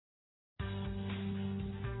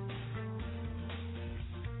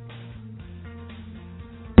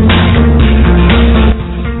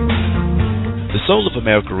Soul of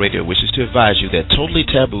America Radio wishes to advise you that Totally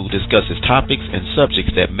Taboo discusses topics and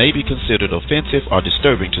subjects that may be considered offensive or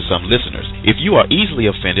disturbing to some listeners. If you are easily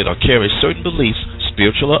offended or carry certain beliefs,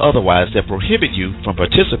 spiritual or otherwise, that prohibit you from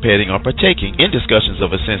participating or partaking in discussions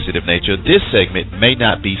of a sensitive nature, this segment may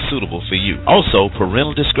not be suitable for you. Also,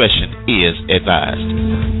 parental discretion is advised.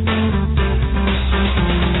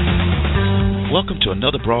 Welcome to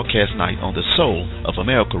another broadcast night on the Soul of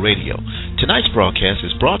America Radio. Tonight's broadcast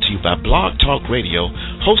is brought to you by Blog Talk Radio,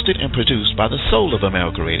 hosted and produced by the Soul of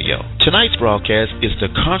America Radio. Tonight's broadcast is the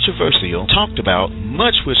controversial, talked about,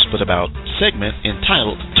 much whispered about segment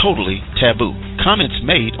entitled Totally Taboo. Comments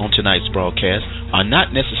made on tonight's broadcast are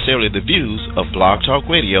not necessarily the views of Blog Talk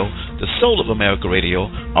Radio, the Soul of America Radio,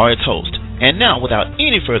 or its host. And now, without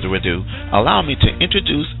any further ado, allow me to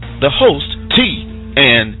introduce the host, T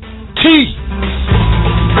and T.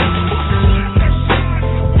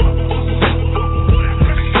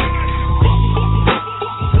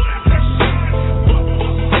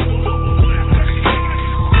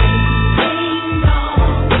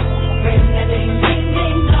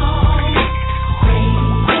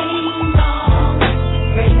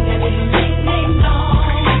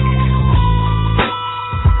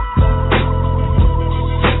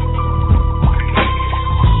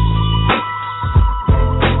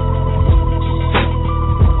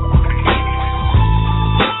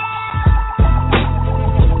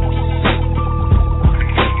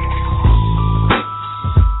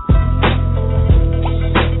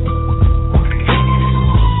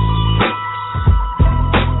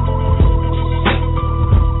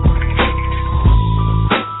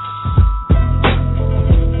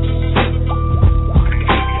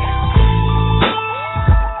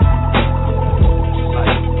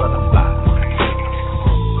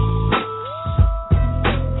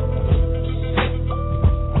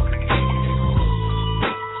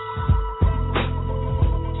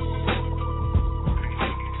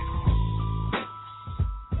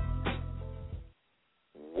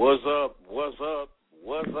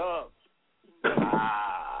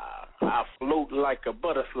 I float like a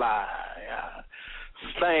butterfly. I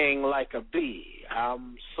sting like a bee.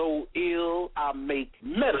 I'm so ill, I make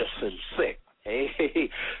medicine sick. Hey,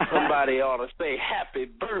 somebody ought to say happy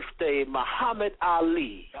birthday, Muhammad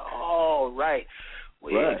Ali. All right.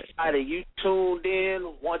 We're excited you tuned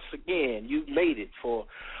in once again. You made it for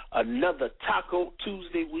another Taco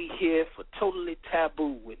Tuesday. We here for Totally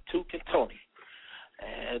Taboo with Tuke and Tony.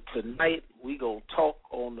 And tonight we going to talk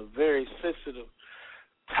on the very sensitive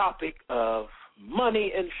topic of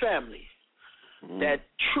money and family. That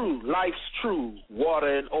life's true,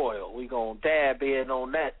 water and oil. We going to dab in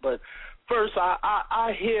on that. But first,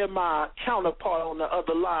 I hear my counterpart on the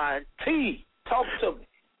other line. T, talk to me.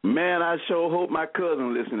 Man, I sure hope my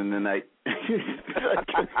cousin listening tonight.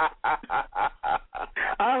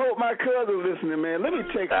 I hope my cousin listening, man. Let me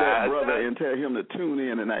text that brother and tell him to tune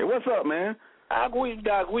in tonight. What's up, man?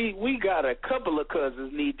 We got a couple of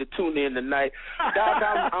cousins need to tune in tonight. Doc,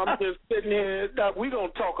 I'm just sitting here. Doc, we gonna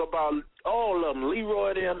talk about all of them,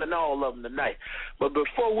 Leroy them and all of them tonight. But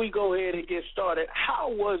before we go ahead and get started, how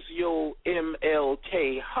was your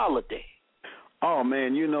MLK holiday? Oh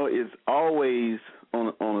man, you know it's always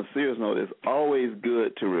on a serious note. It's always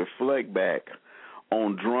good to reflect back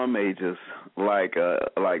on drum majors like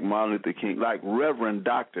Martin Luther King, like Reverend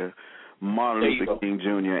Dr. Martin Luther King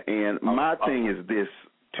Jr. And my thing is this,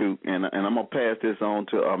 too, and I'm going to pass this on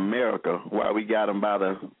to America while we got them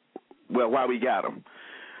while we got them.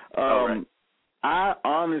 I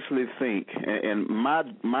honestly think, and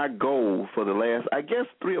my goal for the last, I guess,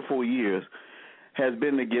 3 or 4 years has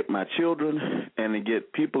been to get my children and to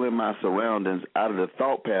get people in my surroundings out of the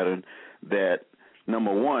thought pattern that,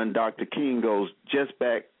 number one, Dr. King goes just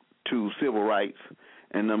back to civil rights,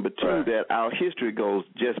 and number two, that our history goes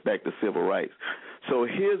just back to civil rights. So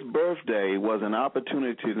his birthday was an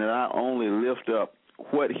opportunity to not only lift up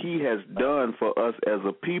what he has done for us as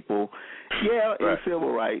a people, in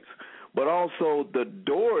civil rights, but also the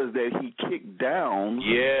doors that he kicked down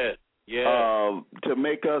to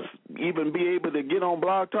make us even be able to get on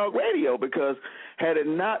Blog Talk Radio, because had it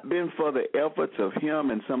not been for the efforts of him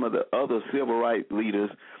and some of the other civil rights leaders,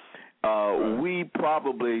 we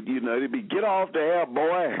probably, it'd be get off the air,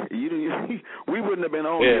 boy. We wouldn't have been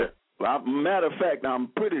on here. Matter of fact, I'm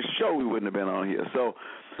pretty sure we wouldn't have been on here. So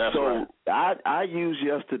I used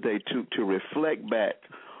yesterday to reflect back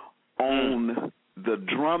on the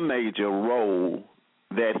drum major role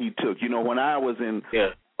that he took. When I was in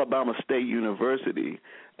Alabama State University,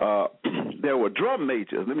 there were drum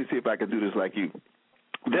majors. Let me see if I can do this like you.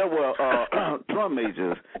 There were drum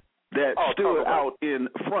majors that stood out in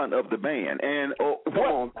front of the band. And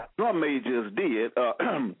what drum majors did,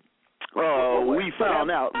 we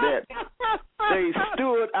found out that they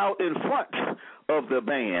stood out in front of the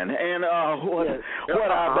band. And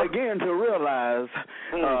what I began to realize,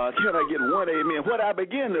 can I get one amen? What I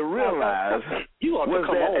began to realize was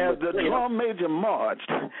that as the drum major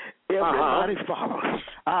marched, everybody followed.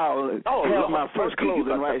 I'll have my first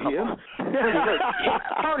closing right here.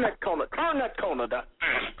 Turn that corner, Doc.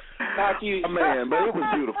 Man, but it was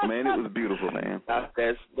beautiful, man. It was beautiful, man.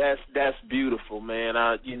 That's beautiful, man.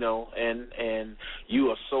 And you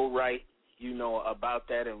are so right, about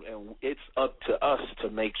that, and it's up to us to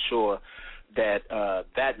make sure that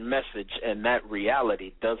that message and that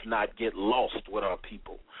reality does not get lost with our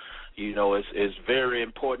people. It's very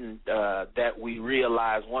important that we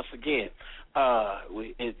realize once again,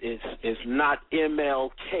 it's not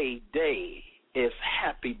MLK Day. It's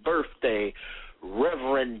Happy Birthday,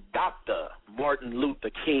 Reverend Dr. Martin Luther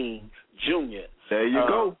King Jr. There you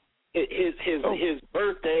go. His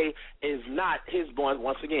birthday is not his born.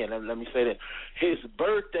 Once again, let me say that his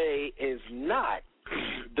birthday is not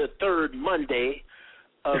the third Monday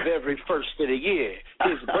of every first of the year.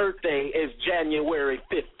 His birthday is January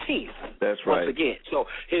 15th. That's right. Once again, so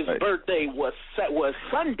his birthday was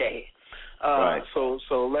Sunday. Right. So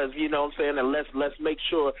let's, what I'm saying, and let's make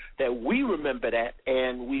sure that we remember that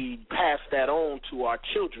and we pass that on to our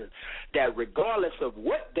children, that regardless of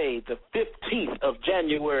what day the 15th of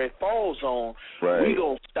January falls on, we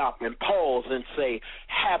don't stop and pause and say,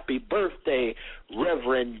 happy birthday,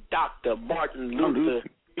 Reverend Dr. Martin Luther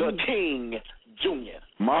King Jr.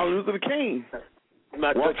 Martin Luther King.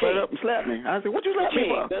 Walked right up and slapped me. I said, what you slapped me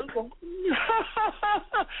for?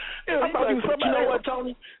 You know what,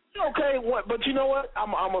 Tony? Okay, but you know what?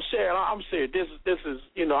 I'm gonna share. I'm serious. This is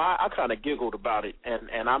I kind of giggled about it,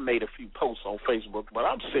 and I made a few posts on Facebook, but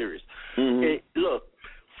I'm serious. Look,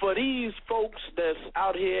 for these folks that's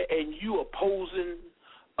out here and you opposing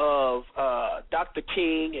of Dr.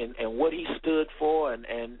 King and what he stood for and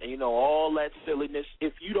all that silliness,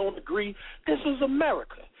 if you don't agree, this is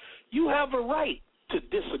America. You have a right to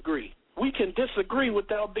disagree. We can disagree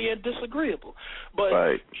without being disagreeable. But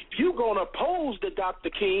if you're going to oppose the Dr.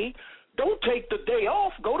 King, don't take the day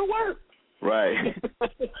off. Go to work. Right.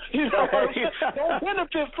 Don't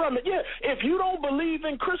benefit from it. Yeah, if you don't believe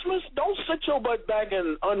in Christmas, don't sit your butt back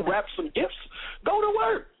and unwrap some gifts. Go to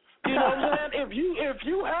work. You know what I'm saying? If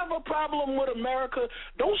you have a problem with America,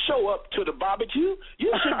 don't show up to the barbecue.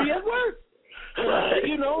 You should be at work. So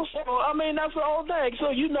I mean that's the whole thing.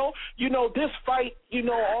 So this fight,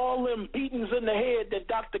 all them beatings in the head that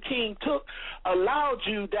Dr. King took allowed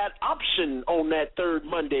you that option on that third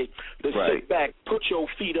Monday to sit back, put your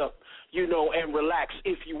feet up, and relax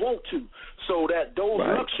if you want to. So that those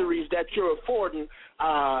luxuries that you're affording,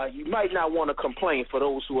 you might not want to complain for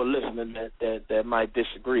those who are listening that might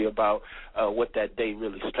disagree about what that day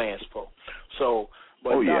really stands for. So.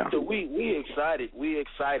 But Doctor, we excited. We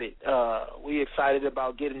excited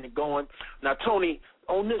about getting it going. Now, Tony,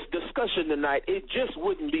 on this discussion tonight, it just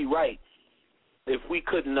wouldn't be right if we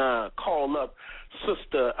couldn't call up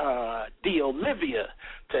Sister D. Olivia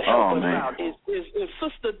to help us out. Is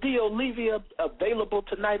Sister D. Olivia available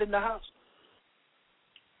tonight in the house?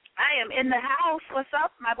 I am in the house. What's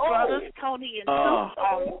up, my brothers, Tony and Sue,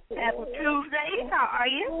 on Apple Tuesday? How are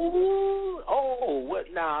you?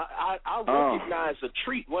 What now? I recognize a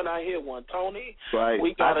treat when I hear one, Tony. Right.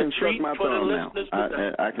 We got a treat for the listeners.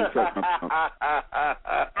 I can suck my thumb.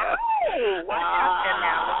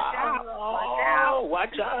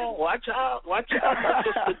 Watch out, my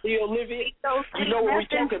Sister D. Olivia. You know what we're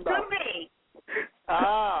talking about.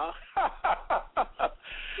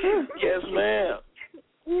 Yes, ma'am.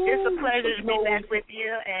 It's a pleasure to be back with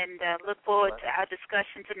you and look forward to our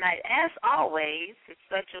discussion tonight. As always, it's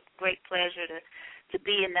such a great pleasure to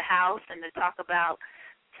be in the house and to talk about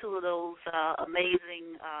two of those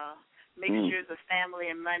amazing mixtures of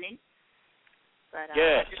family and money. But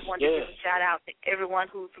I just wanted to give a shout-out to everyone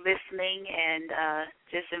who's listening and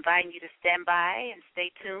just inviting you to stand by and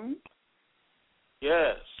stay tuned.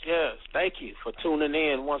 Yes. Thank you for tuning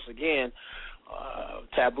in once again.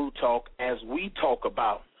 Taboo Talk, as we talk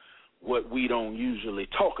about what we don't usually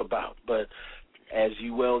talk about. But as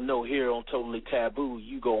you well know, here on Totally Taboo,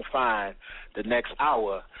 you're going to find the next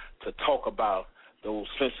hour to talk about those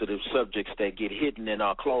sensitive subjects that get hidden in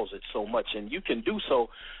our closet so much. And you can do so.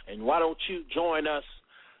 And why don't you join us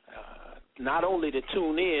not only to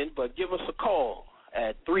tune in, but give us a call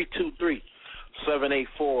at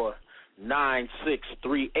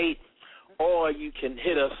 323-784-9638. Or you can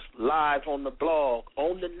hit us live on the blog,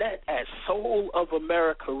 on the net at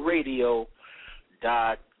soulofamerica.radio.com.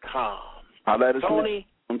 I'll let us Tony,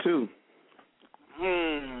 know too.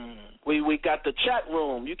 We got the chat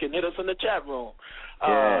room. You can hit us in the chat room.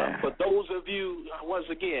 For those of you, once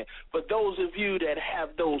again, for those of you that have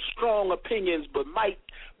those strong opinions but might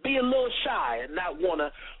be a little shy and not want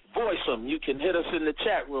to voice them, you can hit us in the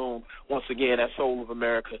chat room, once again, at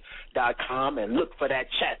soulofamerica.com, and look for that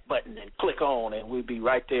chat button and click on, and we'll be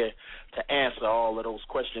right there to answer all of those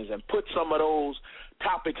questions and put some of those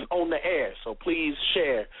topics on the air. So please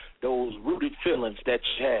share those rooted feelings that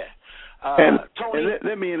you have. Tony, and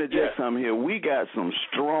let me interject something here. We got some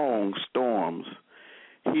strong storms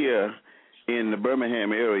here in the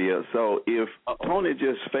Birmingham area, so if Tony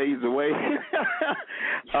just fades away,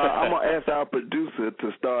 I'm going to ask our producer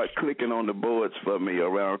to start clicking on the boards for me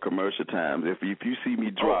around commercial times if you see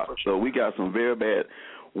me drop. Sure. So we got some very bad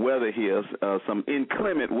weather here, some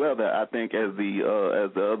inclement weather, I think, as the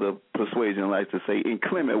other persuasion likes to say.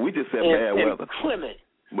 Inclement. We just said bad weather.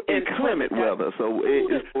 Inclement weather. So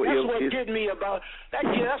that's what get me about that.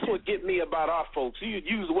 Yeah, that's what get me about our folks. You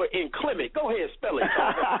use the word inclement. Go ahead, spell it.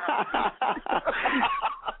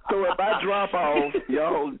 So if I drop off,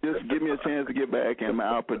 y'all just give me a chance to get back, and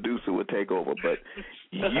our producer will take over. But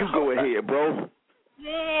you go ahead, bro.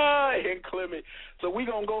 Yeah, inclement. So we're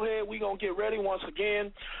gonna go ahead. We're gonna get ready once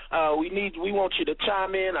again. We want you to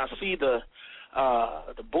chime in. I see the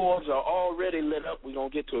boards are already lit up. We're going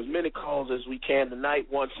to get to as many calls as we can tonight.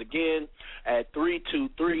 Once again, at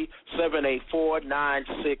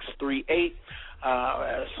 323-784-9638,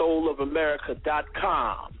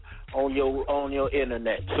 soulofamerica.com on your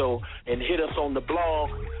internet. So, and hit us on the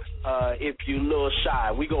blog if you're a little shy.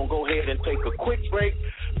 We're going to go ahead and take a quick break.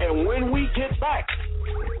 And when we get back,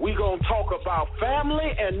 we're going to talk about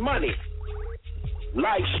family and money.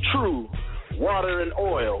 Life's true. Water and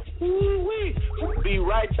oil. We'll be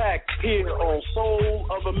right back here on Soul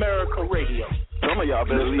of America Radio. Some of y'all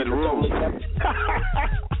better leave the room.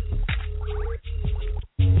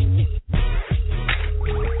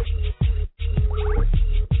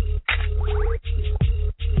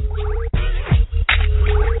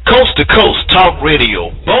 Coast to Coast Talk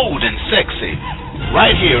Radio, bold and sexy,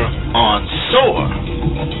 right here on SOAR.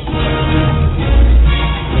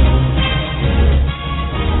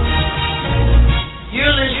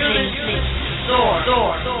 You're listening to SOAR.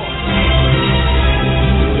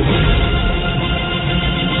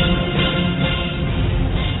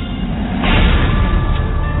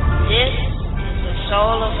 This is the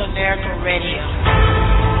Soul of America Radio.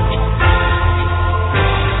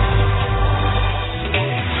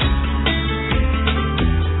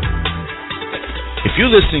 If you're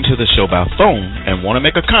listening to the show by phone and want to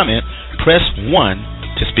make a comment, press 1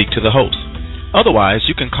 to speak to the host. Otherwise,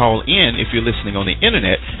 you can call in if you're listening on the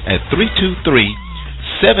internet at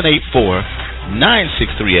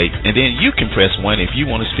 323-784-9638, and then you can press 1 if you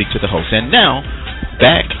want to speak to the host. And now,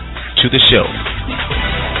 back to the show.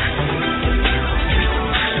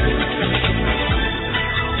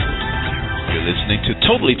 You're listening to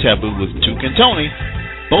Totally Taboo with Duke and Tony,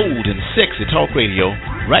 bold and sexy talk radio,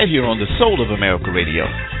 right here on the Soul of America Radio.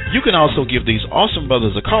 You can also give these awesome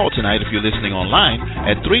brothers a call tonight if you're listening online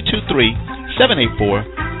at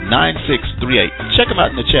 323-784-9638. Check them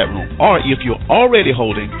out in the chat room. Or if you're already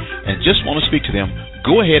holding and just want to speak to them,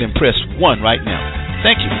 go ahead and press 1 right now.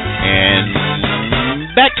 Thank you.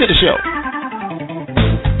 And back to the show.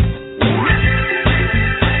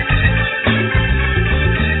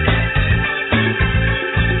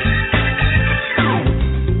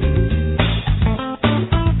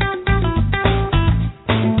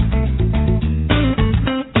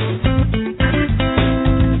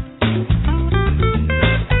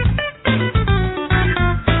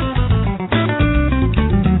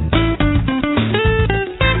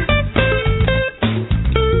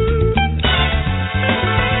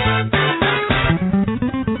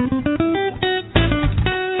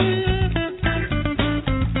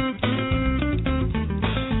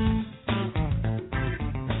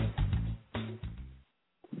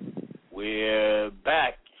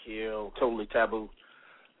 Taboo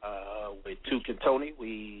with Duke and Tony.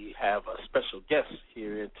 We have a special guest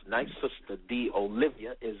here tonight. Sister D.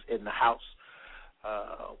 Olivia is in the house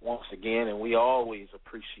once again, and we always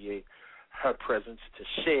appreciate her presence to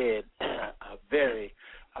shed a very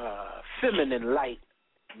feminine light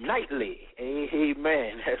nightly.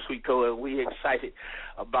 Amen. As we go, and we excited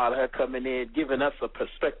about her coming in, giving us a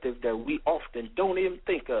perspective that we often don't even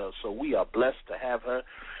think of. So we are blessed to have her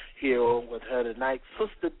here with her tonight.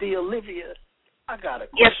 Sister D. Olivia, I got a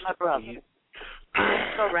question. Yes, my brother. For you.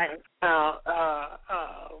 Go right.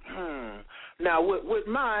 Now with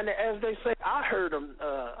mine, as they say, I heard them.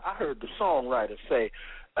 I heard the songwriter say,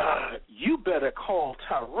 "You better call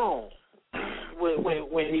Tyrone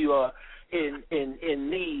when you are in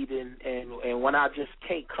need and when I just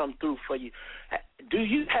can't come through for you."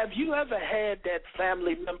 Have you ever had that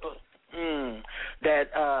family member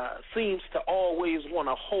that seems to always want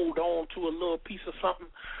to hold on to a little piece of something,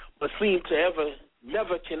 but seem to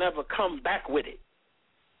never can come back with it?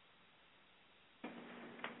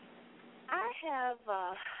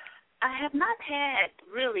 I have not had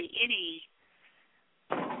really any,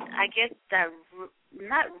 I guess,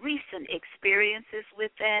 not recent experiences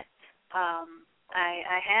with that.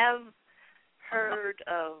 I have heard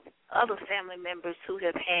of other family members who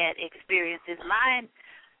have had experiences.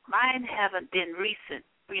 Mine haven't been recent,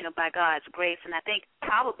 by God's grace, and I think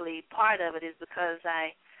probably part of it is because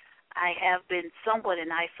I have been somewhat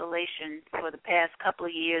in isolation for the past couple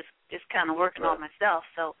of years, just kind of working on myself.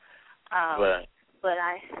 So, right. But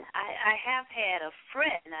I have had a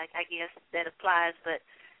friend, I guess that applies, but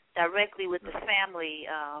directly with the family,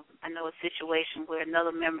 I know a situation where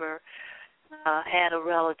another member had a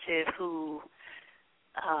relative who,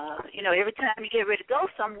 every time you get ready to go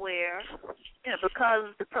somewhere,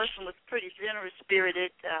 because the person was pretty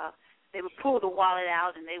generous-spirited, they would pull the wallet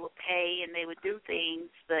out and they would pay and they would do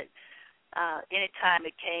things, but anytime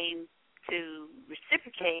it came to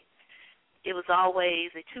reciprocate, it was always,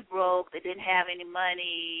 they're too broke, they didn't have any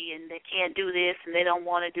money, and they can't do this, and they don't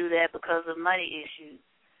want to do that because of money issues.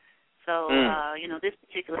 So, this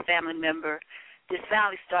particular family member just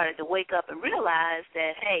finally started to wake up and realize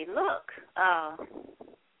that, hey, look,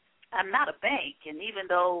 I'm not a bank, and even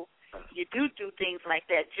though you do things like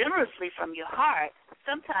that generously from your heart,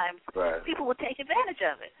 sometimes people will take advantage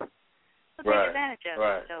of it.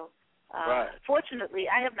 So, fortunately,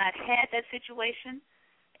 I have not had that situation.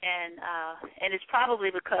 And it's probably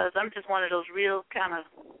because I'm just one of those real kind of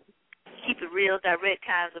keep it real, direct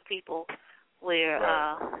kinds of people where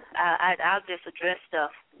I'll just address stuff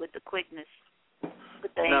with the quickness.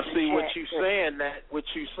 Now, see what you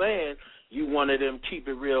saying. You one of them keep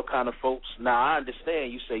it real kind of folks. Now I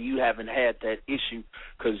understand you say you haven't had that issue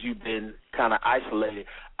because you've been kind of isolated.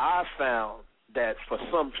 I found that for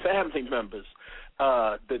some family members,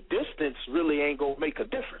 the distance really ain't gonna make a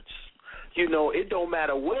difference. It don't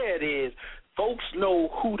matter where it is. Folks know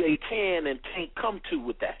who they can and can't come to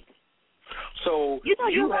with that. So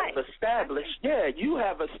you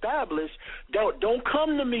have established, don't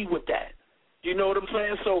come to me with that. You know what I'm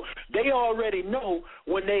saying? So they already know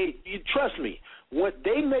you trust me, when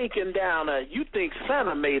they making down you think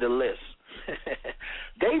Santa made a list.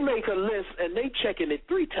 They make a list and they checking it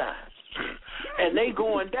 3 times. And they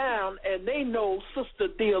going down, and they know Sister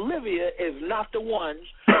D. Olivia is not the one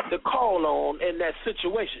to call on in that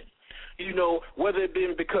situation. Whether it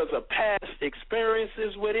been because of past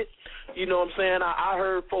experiences with it, you know what I'm saying? I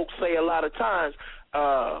heard folks say a lot of times,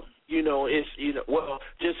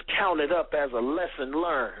 just count it up as a lesson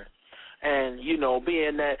learned. And,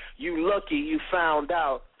 being that you lucky you found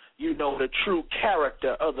out, the true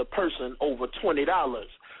character of the person over $20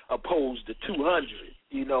 opposed to $200.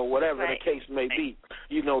 Whatever the case may be,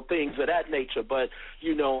 things of that nature. But,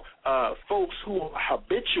 folks who are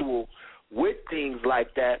habitual with things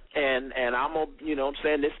like that, and I'm I'm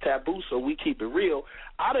saying this taboo, so we keep it real.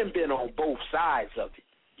 I done been on both sides of it.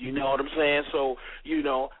 You know what I'm saying? So,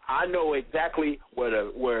 I know exactly where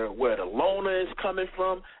the loaner is coming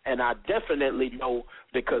from, and I definitely know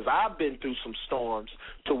because I've been through some storms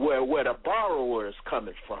to where the borrower is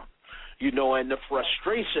coming from. And the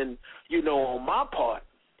frustration, on my part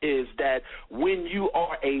is that when you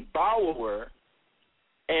are a borrower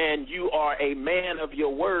and you are a man of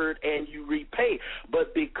your word and you repay,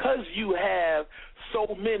 but because you have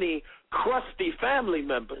so many crusty family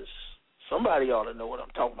members, somebody ought to know what I'm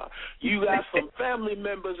talking about. You got some family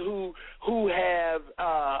members who have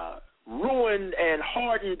ruined and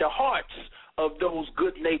hardened the hearts of those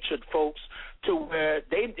good-natured folks to where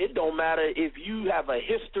it don't matter if you have a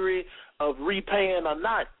history of repaying or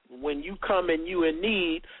not. When you come and you in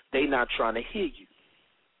need, they not trying to hear you.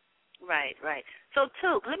 Right. So,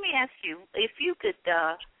 Toop, let me ask you, if you could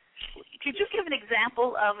you give an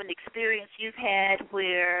example of an experience you've had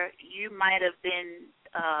where you might have been,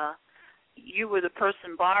 you were the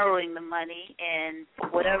person borrowing the money, and for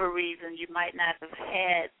whatever reason you might not have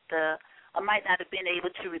had or might not have been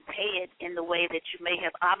able to repay it in the way that you may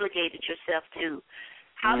have obligated yourself to.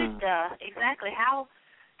 How did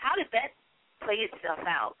how did that play itself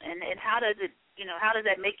out, and how does it, how does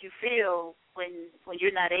that make you feel when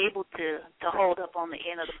you're not able to hold up on the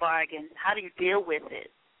end of the bargain? How do you deal with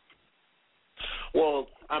it? Well,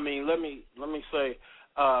 I mean, let me say,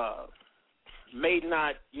 may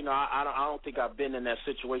not, I don't think I've been in that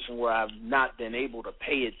situation where I've not been able to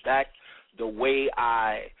pay it back the way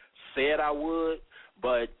I said I would,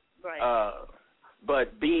 but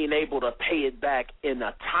being able to pay it back in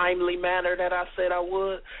a timely manner that I said I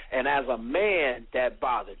would, and as a man, that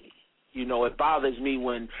bothered me. It bothers me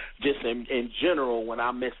when, just in general, when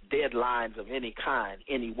I miss deadlines of any kind,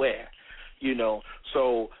 anywhere.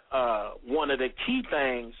 So one of the key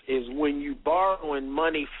things is when you borrowing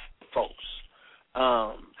money from folks,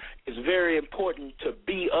 it's very important to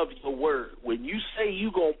be of your word. When you say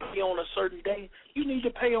you're going to pay on a certain day, you need to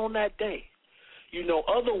pay on that day.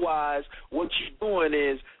 Otherwise, what you're doing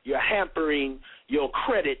is you're hampering your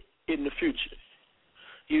credit in the future.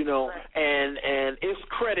 And it's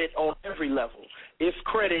credit on every level. It's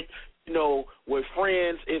credit, with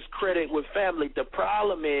friends. It's credit with family. The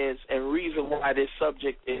problem is, and reason why this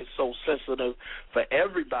subject is so sensitive for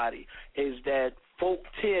everybody, is that folk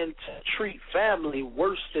tend to treat family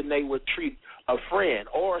worse than they would treat a friend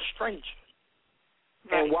or a stranger.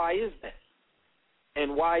 Right. And why is that?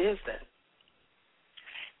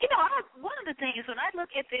 One of the things when I look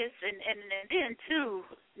at this, and then too,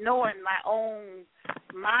 knowing my own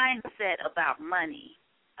mindset about money,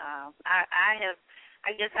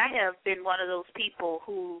 I guess I have been one of those people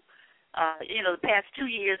who, the past 2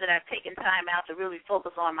 years that I've taken time out to really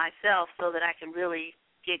focus on myself so that I can really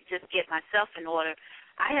get myself in order.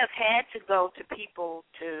 I have had to go to people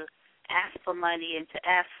to ask for money and to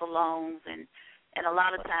ask for loans, and a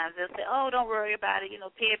lot of times they'll say, oh, don't worry about it,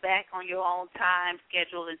 pay it back on your own time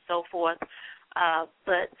schedule and so forth.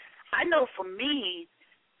 But I know for me,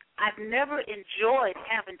 I've never enjoyed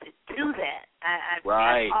having to do that. I've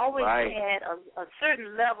always had a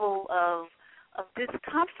certain level of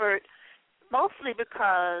discomfort, mostly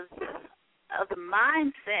because of the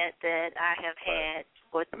mindset that I have had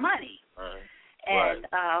with money. Right. And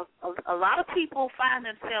a lot of people find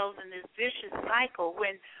themselves in this vicious cycle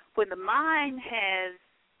when the mind has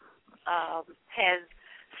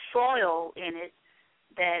soil in it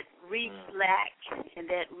that reaps lack, and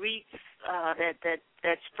that reaps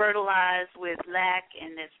that's fertilized with lack,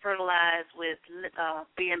 and that's fertilized with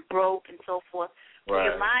being broke and so forth. When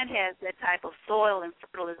your mind has that type of soil and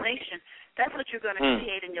fertilization, that's what you're going to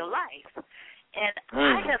create in your life. And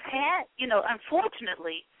I have had,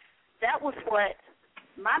 unfortunately, that was what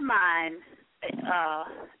my mind.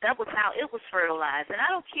 That was how it was fertilized, and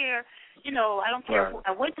I don't care. I don't care.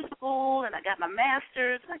 I went to school and I got my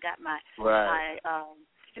master's. And I got my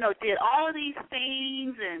did all of these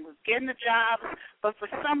things and was getting a job, but for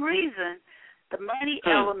some reason, the money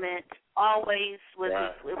element always was.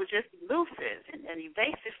 It was just elusive and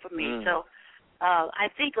evasive for me. So I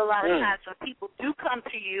think a lot of times when people do come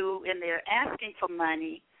to you and they're asking for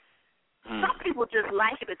money. Some people just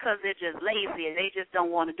like it because they're just lazy and they just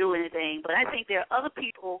don't want to do anything. But I think there are other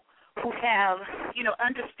people who have,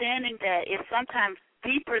 understanding that it's sometimes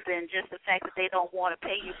deeper than just the fact that they don't want to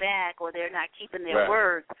pay you back or they're not keeping their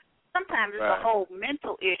word. Sometimes it's a whole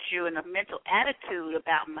mental issue and a mental attitude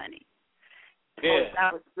about money. Yeah. So I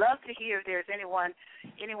would love to hear if there's anyone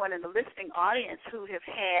in the listening audience who have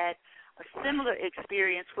had a similar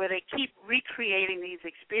experience where they keep recreating these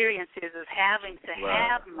experiences of having to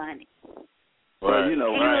have money. Well, Can you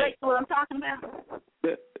relate to what I'm talking about?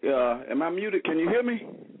 Am I muted? Can you hear me?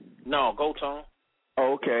 No, go, Tom.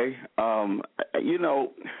 Okay.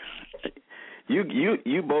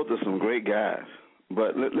 You both are some great guys.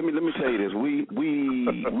 But let me tell you this: we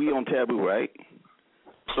on Taboo, right?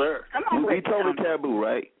 Sir. We totally taboo,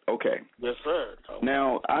 right? Okay. Yes, sir.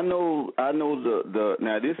 Now I know the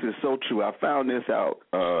now this is so true. I found this out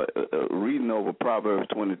reading over Proverbs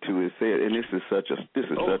 22. It said, and this is such a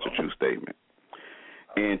true statement.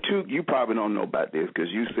 And two, you probably don't know about this because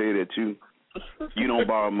you say that you don't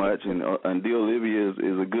borrow much, and Dear Olivia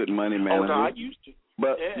is a good money manager. Oh no, I used to.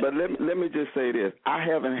 But let me just say this. I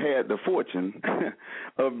haven't had the fortune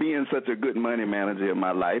of being such a good money manager in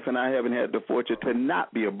my life, and I haven't had the fortune to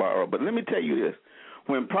not be a borrower. But let me tell you this.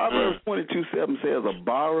 When Proverbs 22:7 says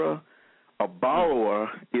a borrower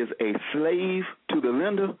is a slave to the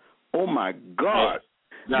lender, oh, my God.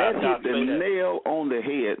 That hit the nail on the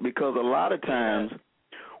head because a lot of times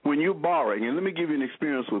when you're borrowing, and let me give you an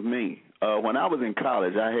experience with me. When I was in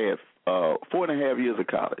college, I had 4.5 years of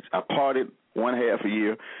college. I partied 1.5 a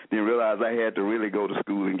year, then realized I had to really go to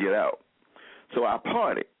school and get out. So I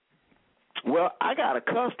partied. Well, I got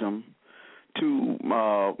accustomed to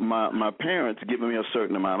my parents giving me a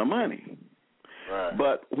certain amount of money. Right.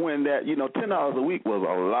 But when that, $10 a week was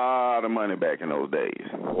a lot of money back in those days.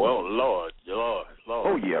 Well, Lord.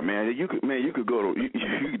 Oh yeah, man. You could go to you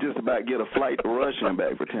could just about get a flight to Russia and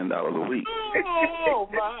back for $10 a week. Oh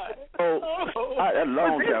my. a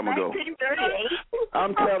long time ago. 1938?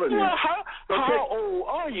 I'm telling you. How old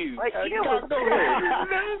are you? What year was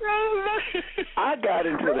I got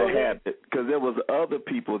into the habit because there was other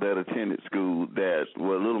people that attended school that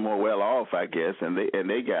were a little more well off, I guess, and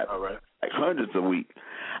they got like hundreds a week.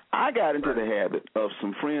 I got into the habit of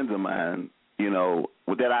some friends of mine,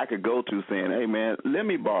 that I could go to saying, hey, man, let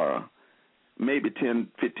me borrow maybe $10,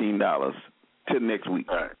 $15 till next week.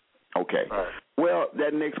 Right. Okay. Right. Well,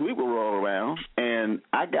 that next week will roll around, and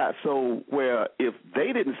I got so where if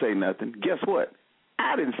they didn't say nothing, guess what?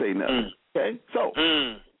 I didn't say nothing. Okay? So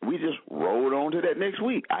we just rolled on to that next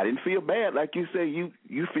week. I didn't feel bad. Like you say,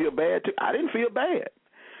 you feel bad too. I didn't feel bad.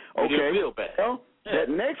 Okay. You didn't feel bad. Well, that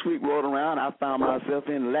next week rolled around, I found myself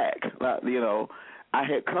in lack. I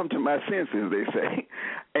had come to my senses, they say,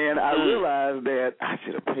 and I realized that I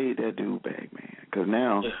should have paid that dude back, man, because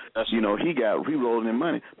now, he rolled in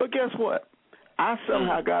money. But guess what? I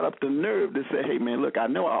somehow got up the nerve to say, hey, man, look, I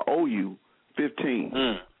know I owe you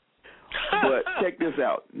 $15, but check this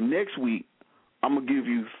out. Next week, I'm gonna give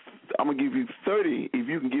you $30 if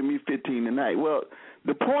you can give me $15 tonight. Well,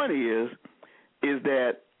 the point is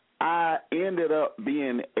that I ended up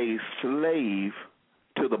being a slave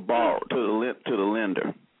to the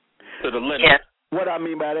lender. To the lender. Yeah. What I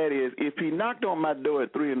mean by that is, if he knocked on my door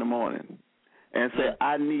at 3 a.m. and said,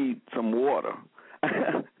 I need some water,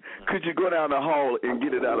 could you go down the hall and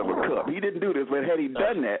get it out of a cup? He didn't do this, but had he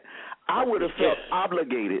done that, I would have felt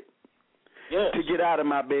obligated to get out of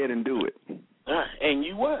my bed and do it. And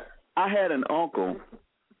you were. I had an uncle.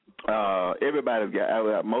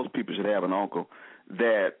 Most people should have an uncle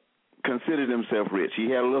that considered himself rich. He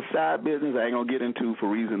had a little side business I ain't going to get into for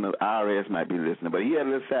reason the IRS might be listening, but he had a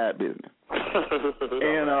little side business.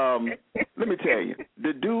 And let me tell you,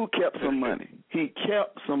 the dude kept some money. He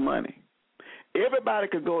kept some money. Everybody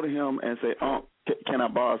could go to him and say, can I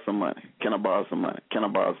borrow some money? Can I borrow some money? Can I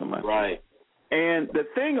borrow some money? Right. And the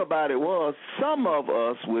thing about it was, some of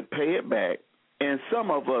us would pay it back and some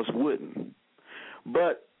of us wouldn't.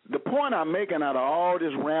 But the point I'm making out of all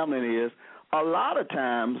this rambling is, a lot of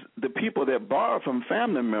times the people that borrow from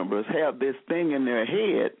family members have this thing in their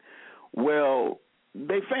head, well,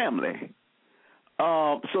 they family.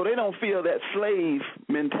 So they don't feel that slave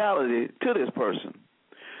mentality to this person.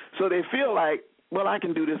 So they feel like, well, I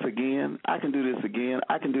can do this again, I can do this again,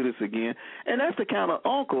 I can do this again. And that's the kind of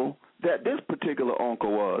uncle that this particular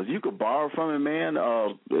uncle was. You could borrow from him, man,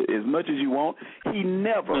 as much as you want. He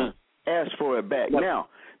never asked for it back. Now,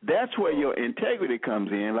 that's where your integrity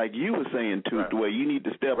comes in, like you were saying, too, where you need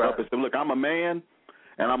to step up and say, look, I'm a man,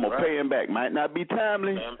 and I'm going to pay him back. Might not be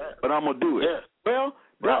timely, but I'm going to do it. Well,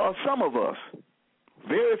 there are some of us,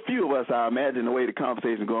 very few of us, I imagine the way the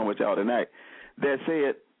conversation is going with y'all tonight, that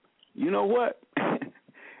said, you know what?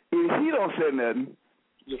 If he don't say nothing,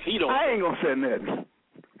 I ain't going to say nothing.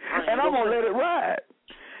 And I'm going to let it ride.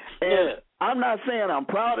 And I'm not saying I'm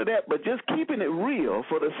proud of that, but just keeping it real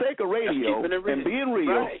for the sake of radio and being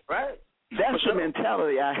real, that's the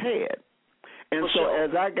mentality I had. And so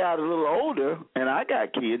as I got a little older, and I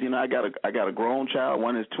got kids, I got a grown child.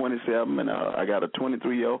 One is 27, and I got a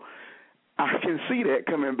 23-year-old. I can see that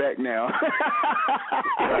coming back now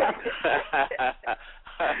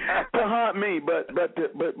to haunt me. But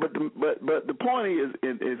the point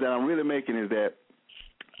is that I'm really making is that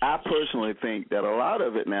I personally think that a lot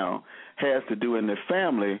of it now has to do in the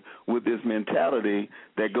family with this mentality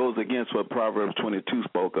that goes against what Proverbs 22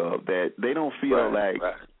 spoke of, that they don't feel like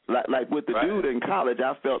with the dude in college,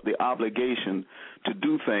 I felt the obligation to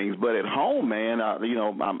do things. But at home, man,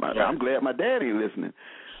 I'm glad my dad ain't listening.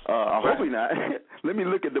 I hope he not. Let me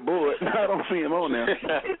look at the board. I don't see him on there.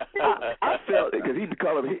 I felt it because he'd be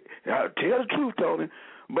calling me, tell the truth, Tony.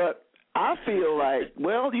 But I feel like,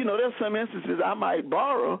 well, there's some instances I might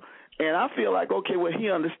borrow, and I feel like, okay, well, he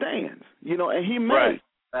understands, and he may.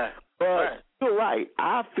 But you're right.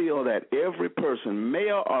 I feel that every person,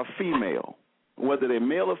 male or female, whether they're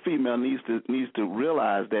male or female, needs to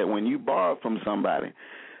realize that when you borrow from somebody,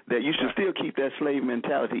 that you should still keep that slave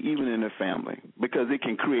mentality even in the family, because it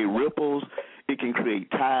can create ripples, it can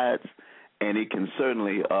create tides, and it can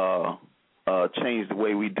certainly change the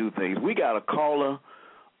way we do things. We got a caller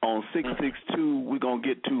on 662 we're going to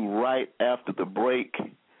get to right after the break.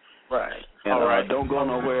 Right. And all right. Don't go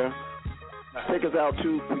nowhere. Take us out,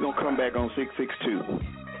 too. We're going to come back on 662.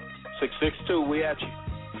 662, we at you.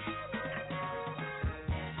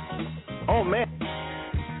 Oh, man.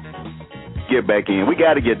 Get back in. We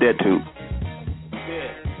got to get that, too.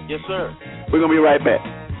 Yeah. Yes, sir. We're going to be right back.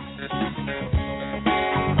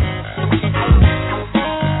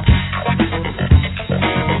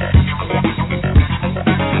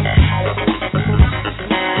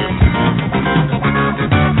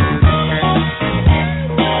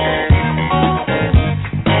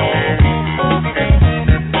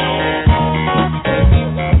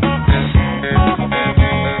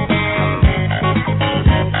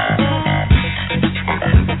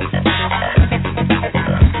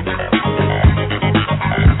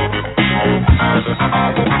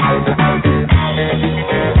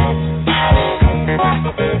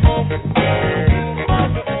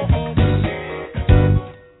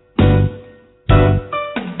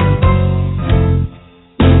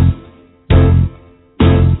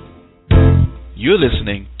 You're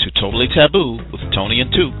listening to Totally Taboo with Tony and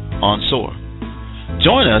Toot on SOAR.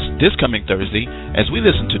 Join us this coming Thursday as we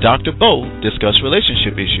listen to Dr. Bo discuss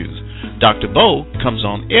relationship issues. Dr. Bo comes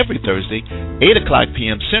on every Thursday, 8 o'clock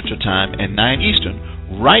p.m. Central Time and 9 Eastern,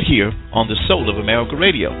 right here on the Soul of America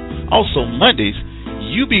Radio. Also Mondays,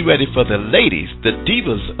 you be ready for the ladies, the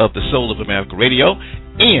divas of the Soul of America Radio,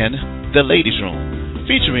 in the Ladies Room,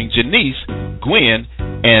 featuring Janice, Gwen,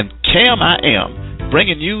 and Cam I Am,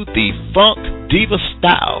 bringing you the Funk Diva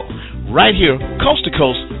style, right here, coast to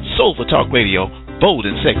coast, Soulful Talk Radio, bold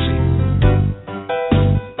and sexy.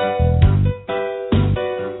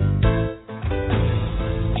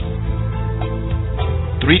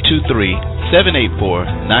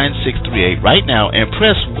 323-784-9638 right now, and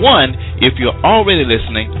press 1 if you're already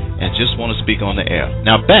listening and just want to speak on the air.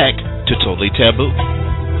 Now back to Totally Taboo.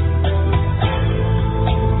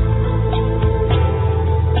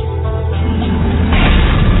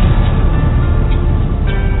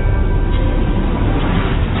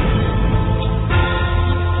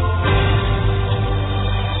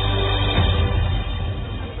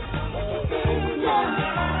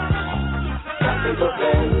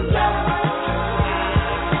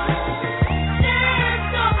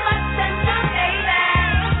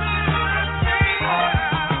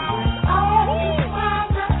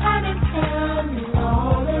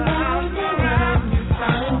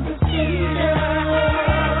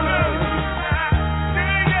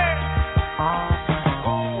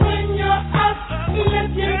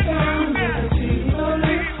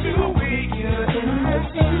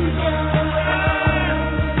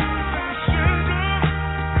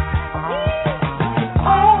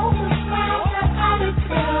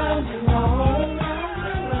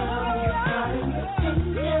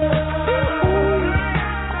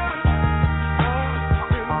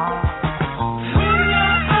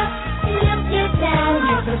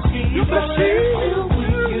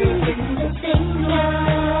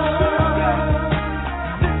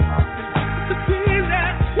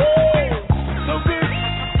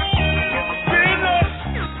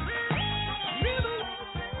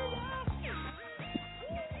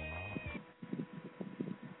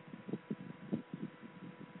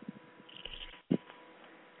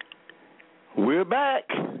 We're back.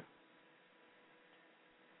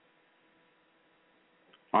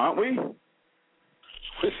 Aren't we?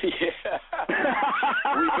 Yeah.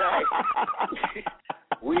 We back.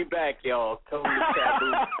 We back, y'all. Totally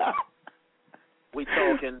Taboo. We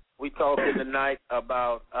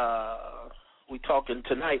talking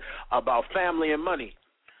tonight about family and money.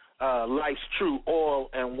 Life's true oil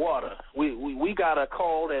and water. We got a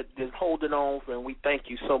call that is holding on, and we thank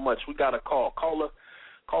you so much. We got a call. Caller,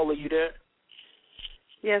 you there?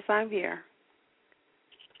 Yes, I'm here.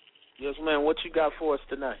 Yes, ma'am. What you got for us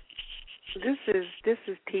tonight? This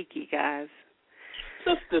is Tiki, guys.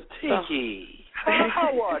 Sister Tiki,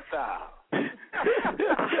 how art thou?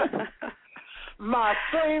 My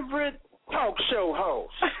favorite talk show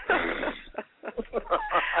host.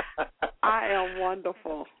 I am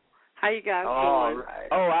wonderful. How you guys All doing? right.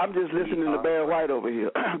 Oh, I'm just listening to Bear White over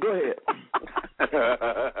here. Go ahead.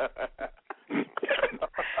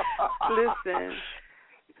 Listen,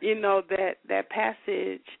 you know that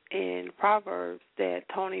passage in Proverbs that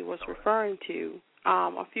Tony was referring to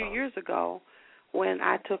a few years ago when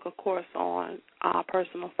I took a course on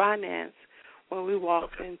personal finance. When we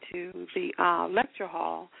walked into the lecture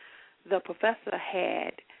hall, the professor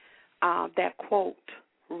had that quote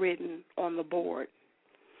written on the board,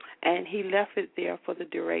 and he left it there for the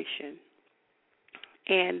duration,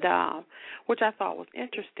 and which I thought was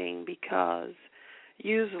interesting because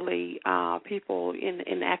usually people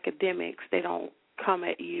in academics, they don't come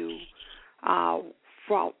at you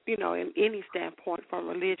from, in any standpoint, from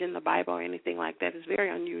religion, the Bible, or anything like that. It's very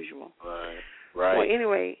unusual. Right. Well,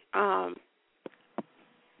 anyway,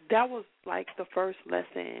 that was like the first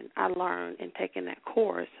lesson I learned in taking that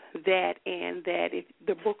course, that if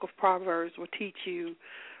the book of Proverbs will teach you,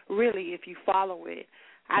 really, if you follow it.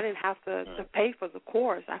 I didn't have to pay for the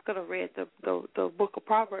course. I could have read the book of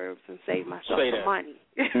Proverbs and saved myself some money.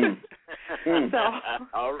 So,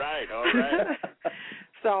 all right.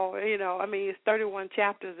 So, it's 31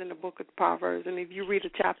 chapters in the book of Proverbs, and if you read a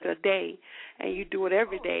chapter a day and you do it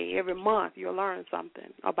every day, every month, you'll learn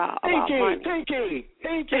something about money. Tiki,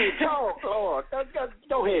 talk, Lord.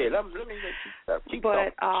 Go ahead. Let me let you keep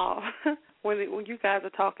talking. But when you guys are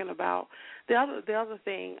talking about the other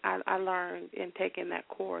thing I learned in taking that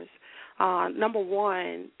course, number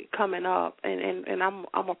one, coming up, and I'm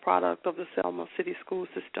a product of the Selma City school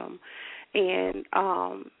system, and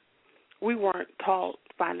we weren't taught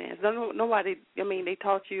finance. Nobody, I mean, they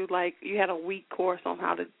taught you, like, you had a week course on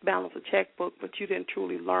how to balance a checkbook, but you didn't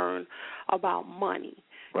truly learn about money.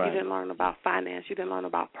 Right. You didn't learn about finance. You didn't learn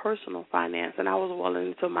about personal finance. And I was well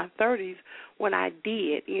into my 30s when I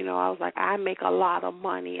did. You know, I was like, I make a lot of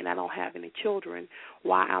money and I don't have any children.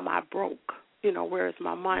 Why am I broke? You know, where is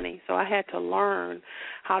my money? So I had to learn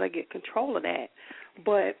how to get control of that.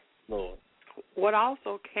 But what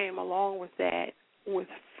also came along with that,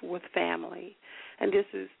 with family, and this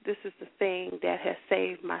is the thing that has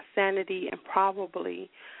saved my sanity and probably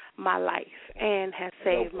my life, and has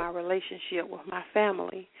saved my relationship with my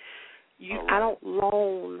family. I don't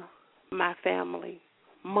loan my family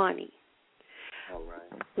money. All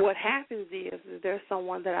right. What happens is there's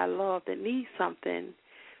someone that I love that needs something.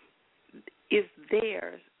 It's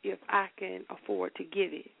theirs if I can afford to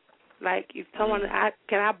give it. Like if someone,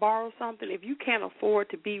 can I borrow something? If you can't afford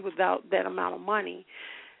to be without that amount of money,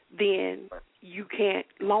 then you can't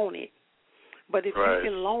loan it. But if you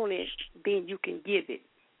can loan it, then you can give it.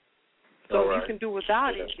 So if you can do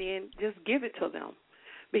without it, then just give it to them,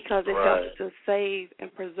 because it helps to save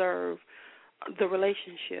and preserve the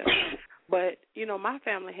relationship. But, you know, my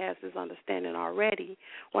family has this understanding already.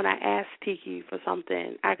 When I ask Tiki for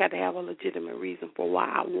something, I got to have a legitimate reason for why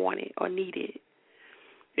I want it or need it.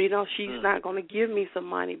 You know, she's not going to give me some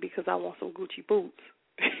money because I want some Gucci boots.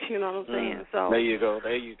 You know what I'm saying? So there you go.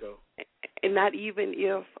 And not even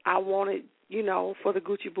if I wanted, you know, for the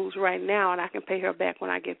Gucci boots right now and I can pay her back when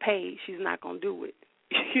I get paid, she's not going to do it,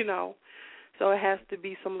 you know. So it has to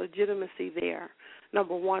be some legitimacy there,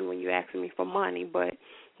 number one, when you're asking me for money. But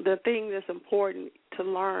the thing that's important to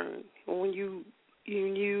learn when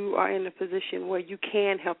you are in a position where you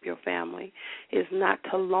can help your family is not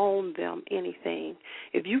to loan them anything.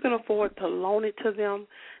 If you can afford to loan it to them,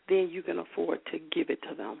 then you can afford to give it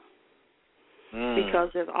to them. Because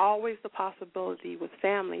there's always the possibility with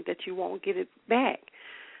family that you won't get it back.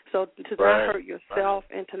 So to not hurt yourself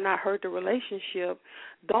and to not hurt the relationship,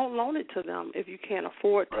 don't loan it to them if you can't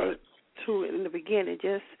afford to in the beginning.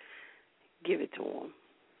 Just give it to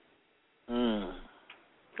them.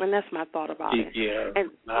 And that's my thought about it. Yeah. And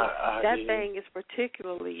that thing is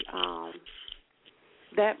particularly,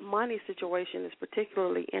 that money situation is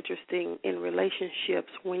particularly interesting in relationships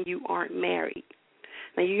when you aren't married.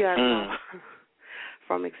 Now, you got to know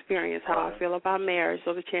from experience how I feel about marriage,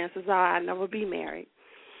 so the chances are I'll never be married.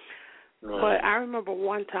 But I remember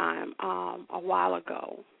one time, a while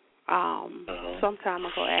ago, some time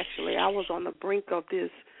ago actually, I was on the brink of this.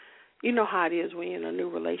 You know how it is when you're in a new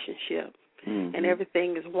relationship and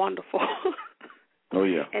everything is wonderful. Oh,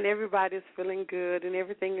 yeah. And everybody's feeling good and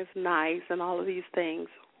everything is nice and all of these things.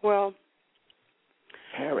 Well,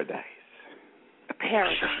 Paradise.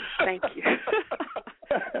 Thank you.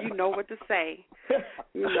 You know what to say.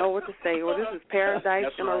 You know what to say. Well, this is Paradise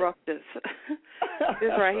Interruptus.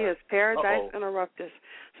 This right here is Paradise Interruptus.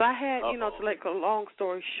 So I had, you know, to make a long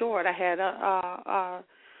story short, I had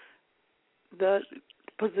the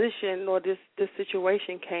position or this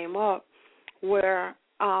situation came up where,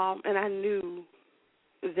 and I knew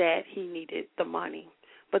that he needed the money.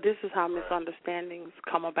 But this is how misunderstandings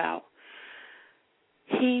come about.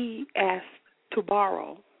 He asked to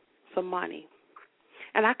borrow some money.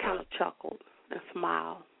 And I kind of chuckled and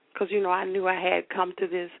smiled because, you know, I knew I had come to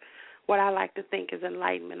this, what I like to think is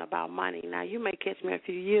enlightenment about money. Now, you may catch me a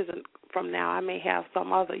few years from now. I may have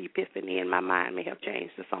some other epiphany and my mind may have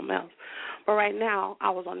changed to something else. But right now, I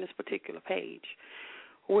was on this particular page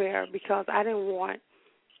where, because I didn't want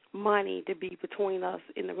money to be between us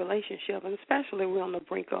in the relationship, and especially we're on the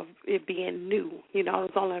brink of it being new. You know,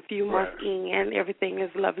 it's only a few months in and everything is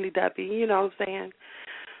lovely-dovey, you know what I'm saying?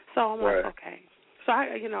 So I'm like, okay. So,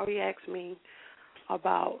 you know, he asked me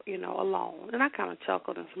about, you know, a loan, and I kind of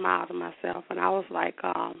chuckled and smiled to myself, and I was like,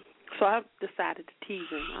 so I decided to tease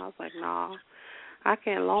him. I was like, no, I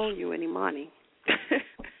can't loan you any money.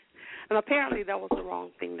 And apparently that was the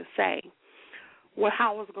wrong thing to say. Well,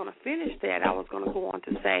 how I was going to finish that, I was going to go on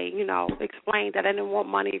to say, you know, explain that I didn't want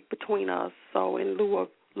money between us, so in lieu of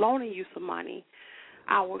loaning you some money,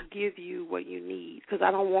 I will give you what you need, because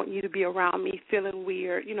I don't want you to be around me feeling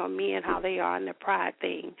weird, you know, men, how they are in their pride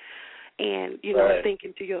thing, and, you know,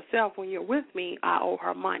 thinking to yourself, when you're with me, I owe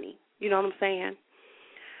her money. You know what I'm saying?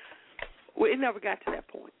 Well, it never got to that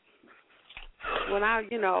point. When I,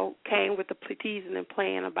 you know, came with the teasing and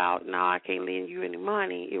playing about, no, I can't lend you any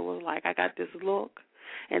money, it was like I got this look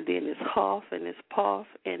and then this huff and this puff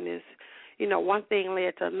and this, you know, one thing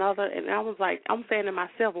led to another. And I was like, I'm saying to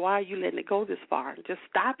myself, why are you letting it go this far? Just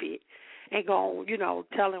stop it and go, you know,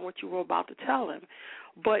 tell him what you were about to tell him.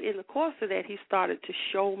 But in the course of that, he started to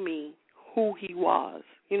show me who he was.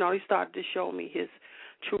 You know, he started to show me his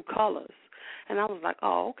true colors. And I was like,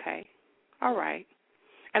 oh, okay, all right.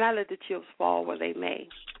 And I let the chips fall where they may.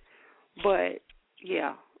 But,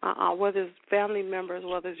 yeah, whether it's family members,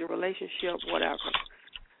 whether it's your relationship, whatever.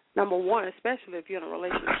 Number one, especially if you're in a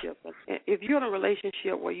relationship. If you're in a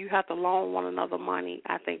relationship where you have to loan one another money,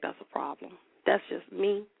 I think that's a problem. That's just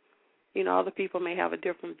me. You know, other people may have a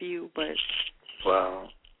different view, but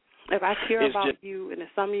if I care about you and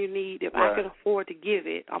it's something you need, if I can afford to give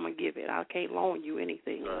it, I'm going to give it. I can't loan you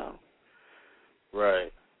anything. Right. So.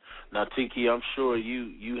 Right. Now, Tiki, I'm sure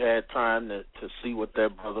you had time to see what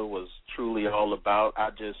that brother was truly all about. I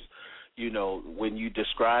just, you know, when you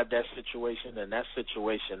describe that situation, and that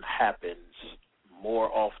situation happens more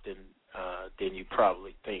often than you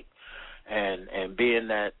probably think. And being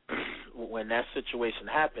that when that situation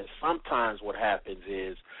happens, sometimes what happens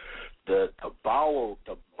is the borrower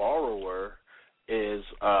is,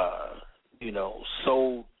 you know,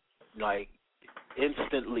 so, like,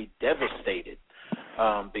 instantly devastated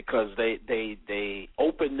because they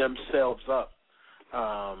open themselves up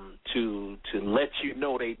to let you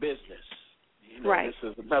know their business. You know, right.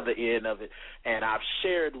 This is another end of it. And I've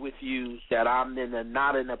shared with you that I'm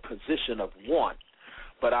not in a position of want,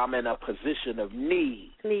 but I'm in a position of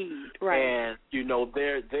need. Right. And, you know,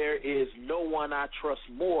 there is no one I trust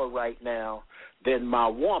more right now than my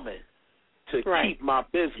woman to keep my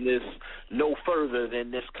business no further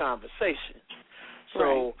than this conversation.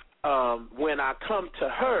 So when I come to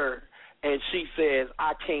her and she says,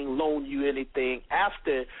 I can't loan you anything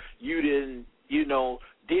after you didn't, you know,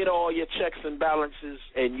 did all your checks and balances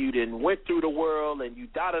and you didn't went through the world and you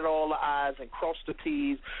dotted all the I's and crossed the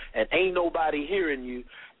T's and ain't nobody hearing you,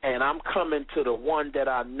 and I'm coming to the one that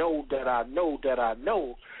I know,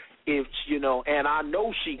 if, you know, and I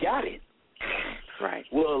know she got it. Right.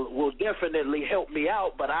 Will definitely help me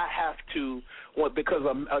out, but I have to, because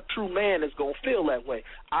a true man is going to feel that way.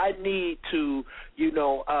 I need to, you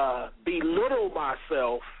know, belittle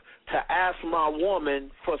myself to ask my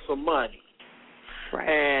woman for some money. Right.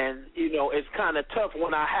 And, you know, it's kind of tough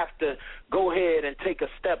when I have to go ahead and take a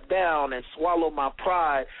step down and swallow my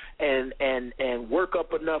pride and work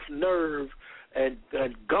up enough nerve and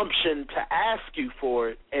gumption to ask you for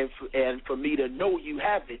it, and for me to know you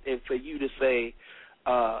have it, and for you to say,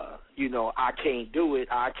 you know, I can't do it,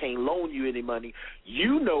 I can't loan you any money.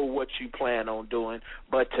 You know what you plan on doing,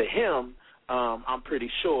 but to him, I'm pretty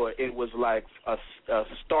sure it was like a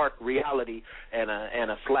stark reality and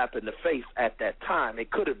a slap in the face at that time.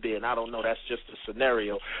 It could have been. I don't know. That's just a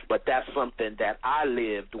scenario. But that's something that I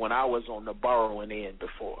lived when I was on the borrowing end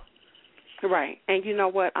before. Right. And you know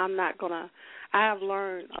what? I have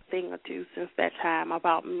learned a thing or two since that time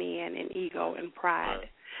about men and ego and pride. Right.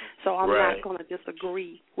 So I'm not going to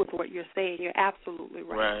disagree with what you're saying. You're absolutely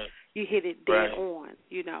right. You hit it dead on,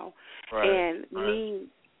 you know. And me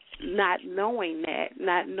not knowing that,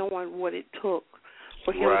 not knowing what it took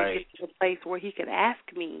for him to get to a place where he could ask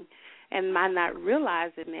me, and my not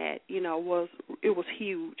realizing that, you know, was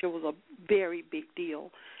huge. It was a very big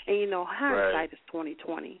deal. And, you know, hindsight is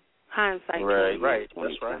 20/20. Hindsight is 20/20.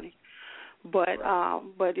 That's right. But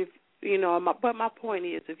if, you know, my point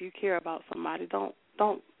is, if you care about somebody, don't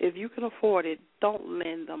if you can afford it, don't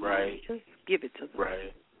lend them money. Just give it to them.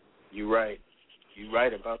 Right. You're right. You're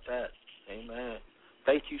right about that. Amen.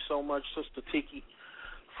 Thank you so much, Sister Tiki,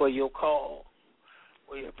 for your call.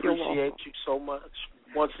 We appreciate you so much.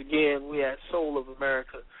 Once again, we at Soul of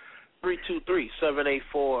America,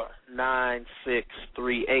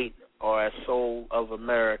 323-784-9638 or at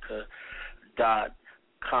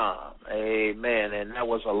soulofamerica.com. Amen. And that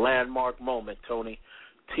was a landmark moment, Tony.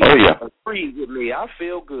 Tiki agreed with me. I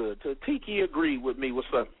feel good. Tiki agreed with me. What's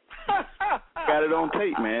up? Got it on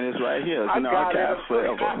tape, man. It's right here. It's in the archives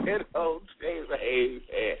forever. Got it on tape.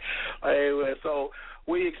 Amen. So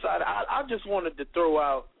we excited. I just wanted to throw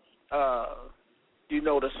out, you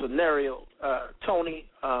know, the scenario. Tony,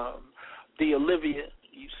 the Olivia,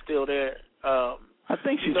 you still there? I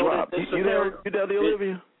think she dropped. You there, the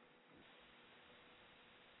Olivia?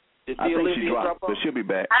 I think she dropped, but she'll be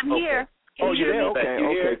back. I'm here. Oh, you're there? Okay.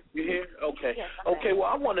 You here? Okay. Yes, okay. Well,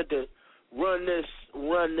 I wanted to run this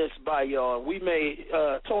by y'all. We may,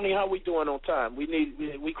 Tony, how we doing on time? We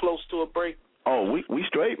close to a break? Oh, we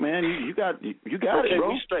straight, man. You got okay, it, bro.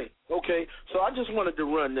 We straight. Okay. So I just wanted to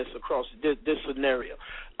run this across this scenario.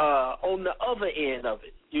 On the other end of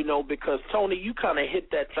it, you know, because Tony, you kind of hit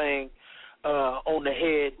that thing on the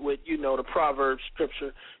head with, you know, the Proverbs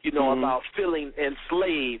scripture, you know, about feeling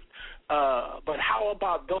enslaved. But how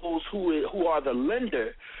about those who are the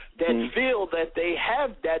lender that feel that they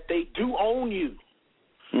do own you?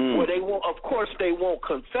 Well, they won't. Of course, they won't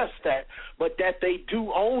confess that, but that they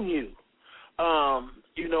do own you.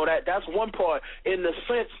 You know, that's one part, in the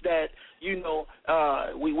sense that, you know,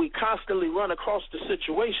 we constantly run across the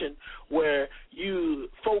situation where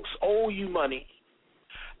folks owe you money,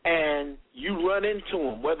 and you run into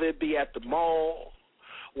them, whether it be at the mall,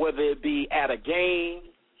 whether it be at a game,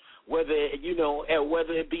 whether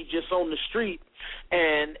it be just on the street,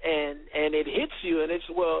 and it hits you, and it's,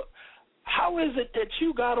 well, how is it that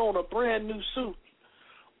you got on a brand new suit,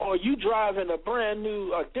 or you driving a brand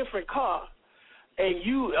new, different car, and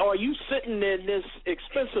you sitting in this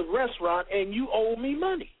expensive restaurant and you owe me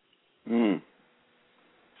money? Mm.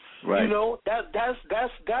 Right. You know, that's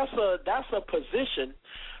a position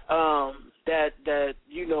that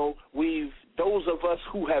you know, those of us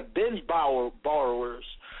who have been borrowers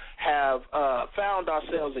have found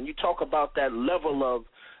ourselves, and you talk about that level of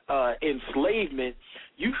enslavement,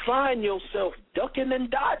 you find yourself ducking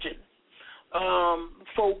and dodging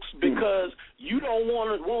folks, because you don't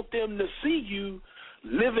want them to see you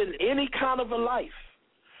living any kind of a life.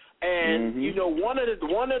 And you know, one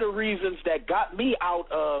of the reasons that got me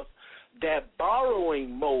out of that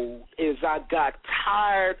borrowing mode is I got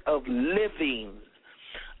tired of living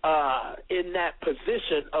in that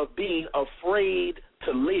position of being afraid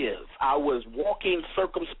to live. I was walking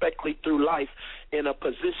circumspectly through life in a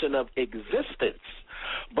position of existence,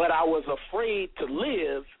 but I was afraid to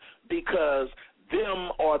live because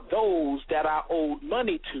them or those that I owed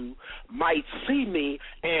money to might see me,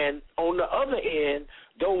 and on the other end,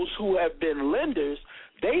 those who have been lenders,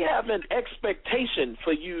 they have an expectation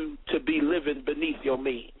for you to be living beneath your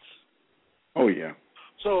means. Oh, yeah.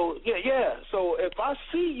 So, yeah. So if I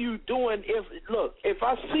see you if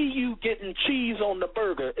I see you getting cheese on the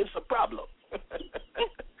burger, it's a problem.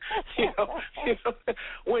 You know,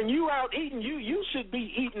 when you out eating, you should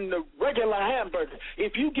be eating the regular hamburger.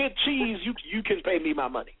 If you get cheese, you can pay me my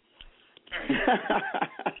money.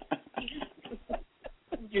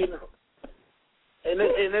 You know, and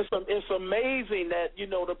it's amazing that, you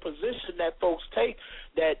know, the position that folks take,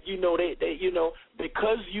 that, you know, they you know,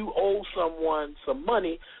 because you owe someone some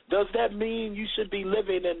money, does that mean you should be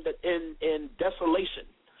living in desolation?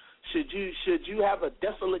 Should you have a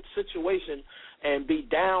desolate situation and be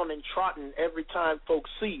down and trodden every time folks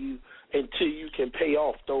see you until you can pay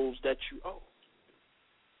off those that you owe?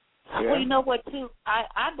 Yeah. Well, you know what, too? I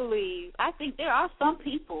think there are some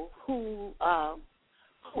people who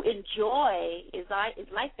enjoy, it's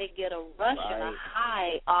like they get a rush and a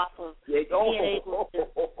high off of being able to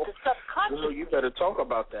subconsciously. Girl, you better talk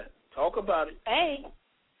about that. Talk about it. Hey,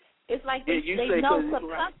 it's like they know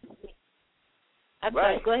subconsciously. I'm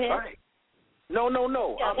sorry, go ahead. Right. No.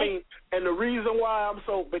 Yeah, I mean, and the reason why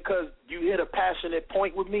because you hit a passionate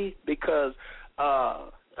point with me, because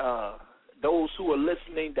those who are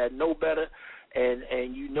listening that know better,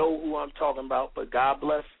 and you know who I'm talking about, but God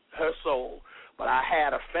bless her soul. But I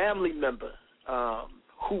had a family member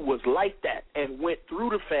who was like that and went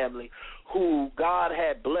through the family, who God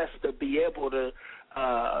had blessed to be able to,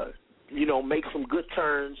 you know, make some good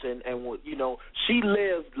turns, and you know, she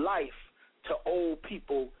lived life to owe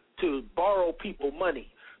people, to borrow people money,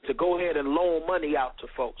 to go ahead and loan money out to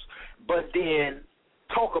folks, but then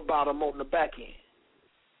talk about them on the back end.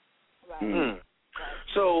 Right. Mm.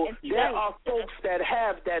 So there are folks that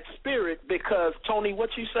have that spirit because, Tony, what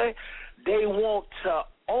you say, they want to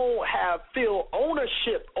feel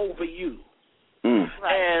ownership over you. Mm.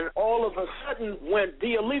 Right. And all of a sudden,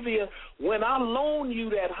 when I loan you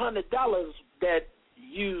that $100 that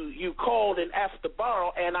you called and asked to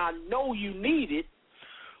borrow, and I know you need it,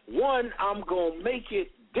 one, I'm going to make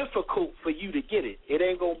it difficult for you to get it. It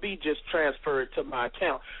ain't going to be just transferred to my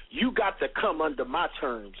account. You got to come under my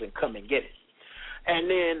terms and come and get it. And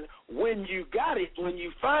then when you got it, when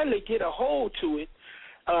you finally get a hold to it,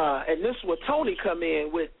 and this is where Tony come in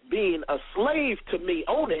with being a slave to me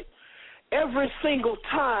on it, every single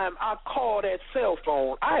time I call that cell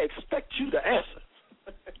phone, I expect you to answer.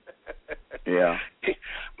 Yeah.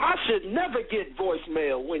 I should never get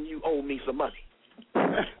voicemail when you owe me some money.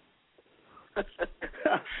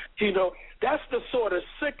 You know, that's the sort of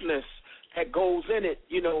sickness that goes in it,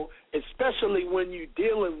 you know, especially when you're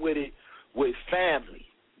dealing with it with family.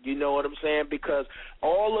 You know what I'm saying? Because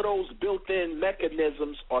all of those built-in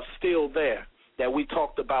mechanisms are still there that we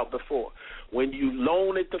talked about before. When you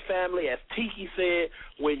loan it to family, as Tiki said,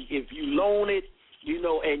 if you loan it, you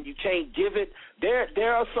know, and you can't give it,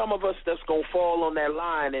 there are some of us that's gonna fall on that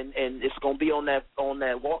line, and it's gonna be on that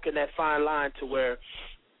walking that fine line to where,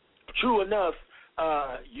 true enough,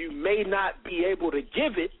 you may not be able to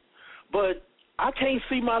give it, but I can't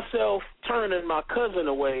see myself turning my cousin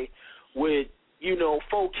away with, you know,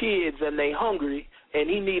 4 kids and they hungry and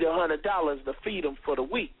he need $100 to feed them for the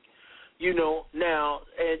week. now,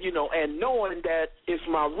 and knowing that it's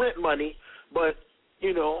my rent money, but,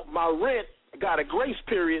 my rent got a grace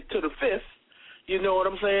period to the 5th, you know what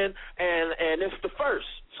I'm saying? And it's the 1st.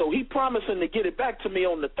 So he promising to get it back to me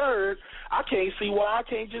on the 3rd. I can't see why I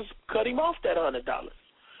can't just cut him off that $100.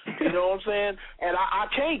 You know what I'm saying? And I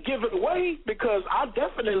can't give it away because I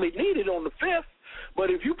definitely need it on the 5th. But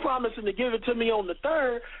if you promising to give it to me on the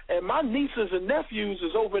 3rd, and my nieces and nephews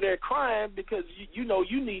is over there crying because you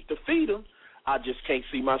need to feed them, I just can't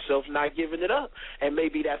see myself not giving it up. And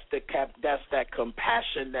maybe that's that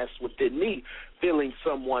compassion that's within me, feeling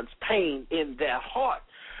someone's pain in their heart,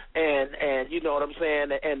 and you know what I'm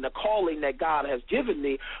saying, and the calling that God has given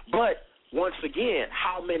me. But once again,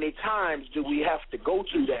 how many times do we have to go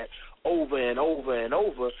through that over and over and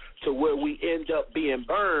over to where we end up being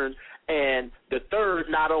burned? And the 3rd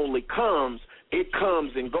not only comes, it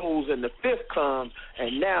comes and goes, and the 5th comes,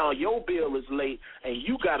 and now your bill is late, and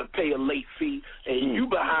you got to pay a late fee, and you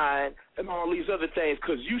behind, and all these other things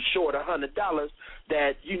because you short $100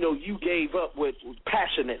 that, you gave up with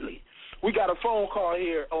passionately. We got a phone call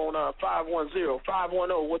here on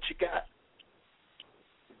 510-510. What you got?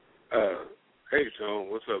 Hey, Tone.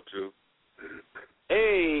 What's up, Drew?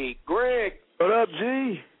 Hey, Greg. What up,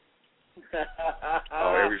 G?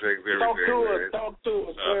 Everything's Talk to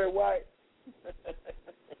us, Greg White.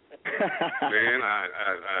 Man, I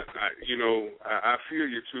feel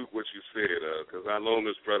you too, what you said, because I loaned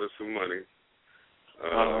this brother some money.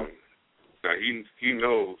 Now he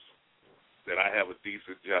knows that I have a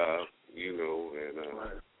decent job, and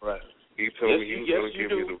right. He told me he was going to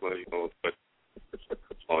give me the money on such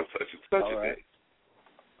and such a day.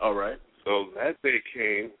 All right. So that day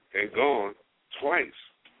came and gone twice.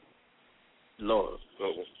 Lord.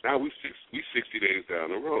 So now we 60 days down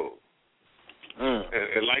the road.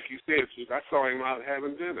 And like you said, I saw him out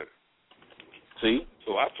having dinner. See?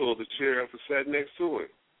 So I pulled the chair up and sat next to him.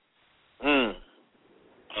 And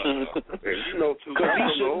too, I'm from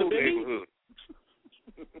the old neighborhood.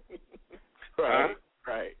 Right.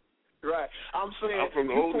 I'm saying I'm from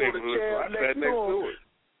the old neighborhood, so I sat next to him.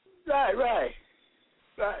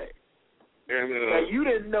 Right. And now you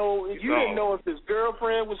didn't know if his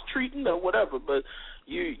girlfriend was treating or whatever, but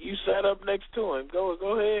you sat up next to him. Go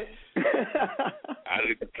ahead. I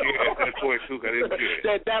didn't care at that point too. I didn't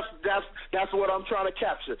care. That's what I'm trying to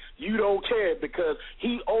capture. You don't care because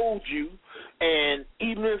he owed you, and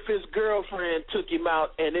even if his girlfriend took him out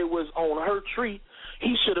and it was on her treat,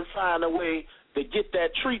 he should have found a way to get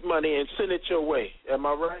that treat money and send it your way. Am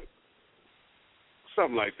I right?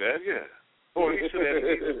 Something like that, yeah. Or he should have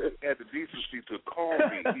had the decency to call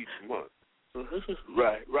me each month.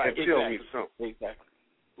 Right. And tell me something. Exactly.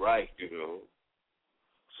 Right.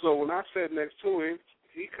 So when I sat next to him,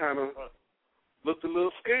 he kind of looked a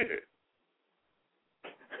little scared.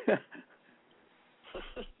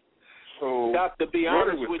 So, Got to be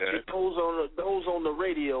honest with that, you, those on the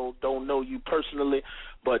radio don't know you personally,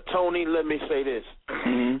 but Tony, let me say this.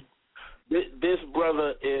 This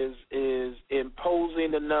brother is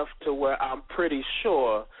imposing enough to where I'm pretty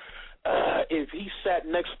sure if he sat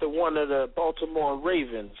next to one of the Baltimore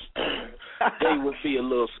Ravens, they would be a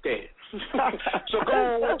little scared. So go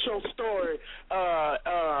on with your story,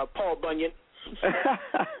 Paul Bunyan.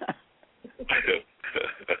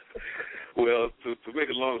 Well, to make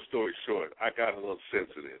a long story short, I got a little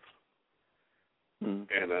sensitive.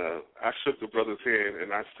 And I shook the brother's hand,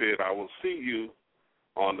 and I said, I will see you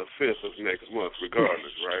on the 5th of next month,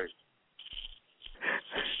 regardless, right?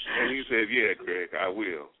 And he said, yeah, Greg, I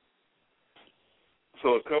will.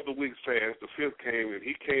 So a couple of weeks passed, the 5th came, and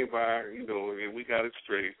he came by, and we got it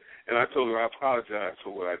straight. And I told him I apologize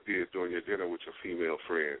for what I did during your dinner with your female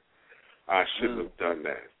friend. I shouldn't have done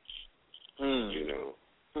that,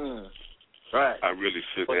 Right. I really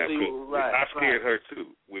shouldn't have. I scared her too,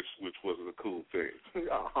 which wasn't a cool thing.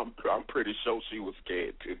 I'm pretty sure she was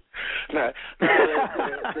scared too. Now,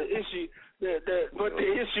 the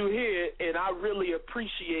issue here, and I really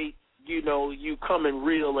appreciate you coming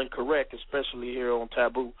real and correct, especially here on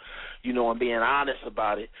Taboo, and being honest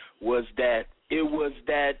about it, was that it was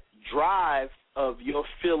that drive of your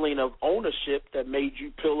feeling of ownership that made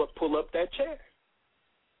you pull up that chair.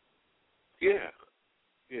 Yeah.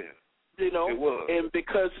 It was. And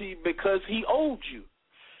because he owed you,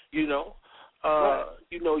 you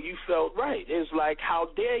felt right. It's like, how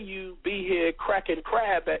dare you be here cracking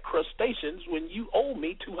crab at crustaceans when you owe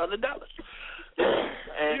me $200?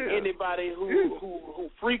 And anybody who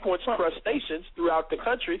frequents crustaceans throughout the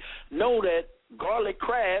country know that garlic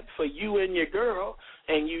crab for you and your girl,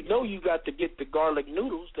 and you got to get the garlic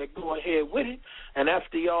noodles that go ahead with it. And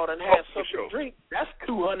after y'all done had something to drink, that's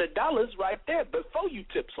 $200 right there before you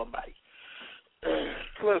tip somebody.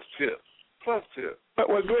 Plus tip.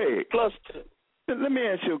 Well, Greg, Plus tip. let me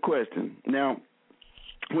ask you a question. Now,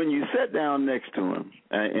 when you sat down next to him,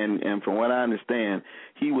 and from what I understand,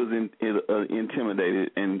 he was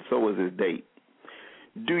intimidated, and so was his date.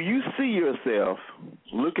 Do you see yourself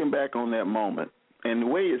looking back on that moment, and the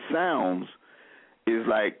way it sounds is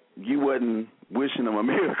like you wasn't wishing him a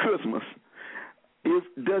Merry Christmas?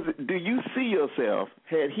 Do you see yourself,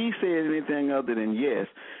 had he said anything other than yes,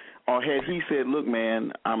 or had he said, look,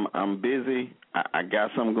 man, I'm busy, I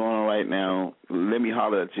got something going on right now, let me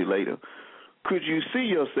holler at you later? Could you see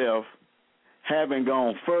yourself having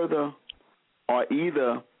gone further, or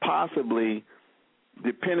either possibly,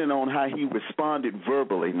 depending on how he responded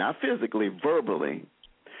verbally, not physically, verbally,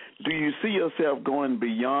 do you see yourself going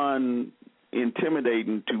beyond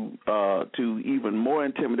intimidating to even more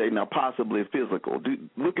intimidating or possibly physical,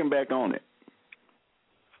 looking back on it?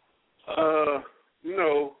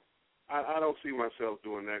 No, I don't see myself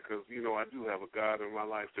doing that because, I do have a God in my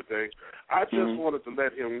life today. I just wanted to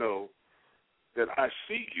let him know that I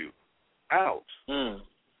see you out,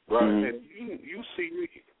 right, and you see me.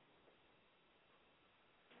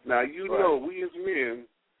 Now, know, we as men,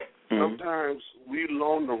 sometimes we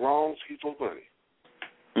loan the wrong people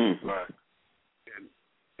money. Right.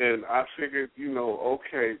 And I figured,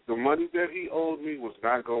 okay, the money that he owed me was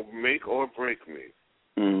not going to make or break me.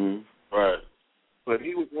 Right. But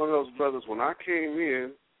he was one of those brothers, when I came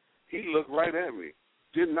in, he looked right at me,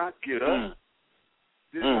 did not get up,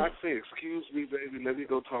 did not say, excuse me, baby, let me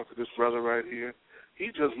go talk to this brother right here. He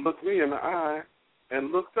just looked me in the eye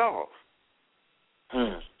and looked off.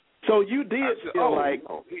 So you did feel like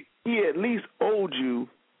he at least owed you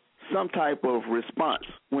some type of response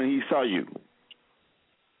when he saw you?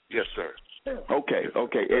 Yes, sir. Okay.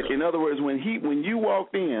 In other words, when you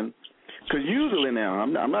walked in, because usually now,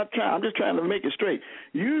 I'm just trying to make it straight.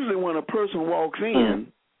 Usually when a person walks in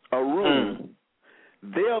a room,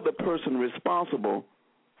 they're the person responsible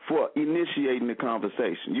for initiating the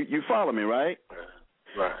conversation. You follow me, right?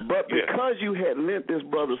 Right. But because you had lent this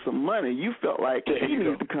brother some money, you felt like he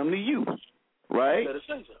needs to come to you, right?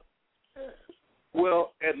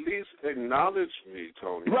 Well, at least acknowledge me,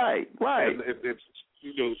 Tony. Right. And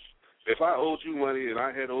if I owed you money and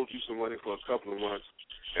I had owed you some money for a couple of months,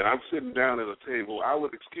 and I'm sitting down at a table, I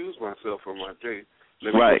would excuse myself from my date.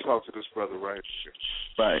 Let me go talk to this brother right here.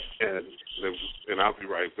 Right. And I'll be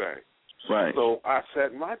right back. Right. So I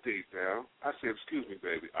sat my date down. I said, excuse me,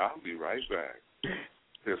 baby, I'll be right back.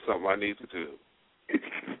 There's something I need to do.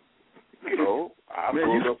 So I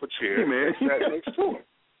pulled up a chair and sat next to him.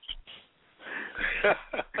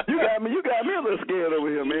 You got me a little scared over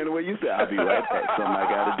here, man. The way you said, I'll be right back. Something I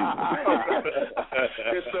got to do.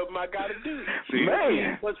 There's something I got to do. See,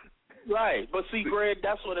 man. But see, Greg,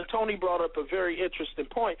 that's when Tony brought up a very interesting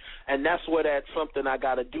point, and that's where that something I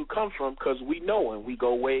got to do come from, because we know and we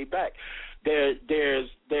go way back. There's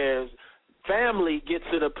family gets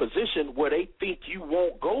in a position where they think you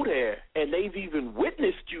won't go there, and they've even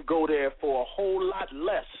witnessed you go there for a whole lot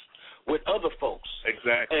less with other folks.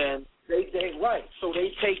 Exactly. And they right. So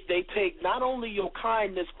they take not only your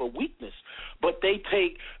kindness for weakness, but they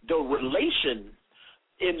take the relation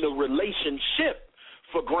in the relationship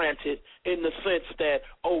for granted, in the sense that,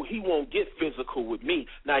 he won't get physical with me.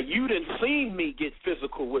 Now, you didn't see me get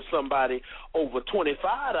physical with somebody over $25,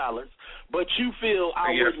 but you feel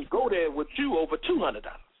I wouldn't go there with you over $200.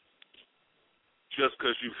 Just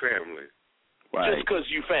because you family. Right. Just because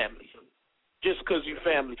you family.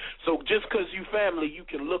 So just because you family, you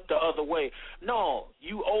can look the other way. No,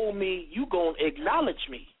 you owe me, you going to acknowledge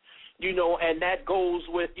me. And that goes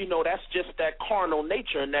with, that's just that carnal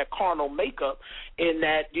nature and that carnal makeup in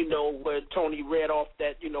that, where Tony read off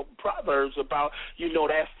that, Proverbs about,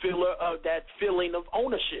 that feeling of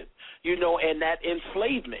ownership, and that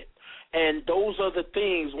enslavement. And those are the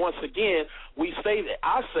things, once again,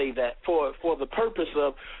 I say that for the purpose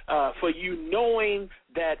of, for you knowing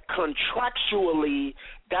that contractually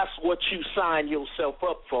that's what you sign yourself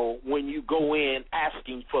up for when you go in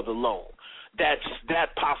asking for the loan. That's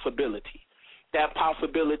that possibility. That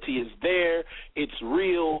possibility is there. It's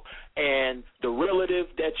real. And the relative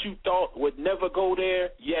that you thought would never go there,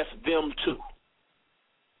 yes, them too.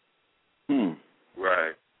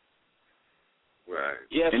 Right.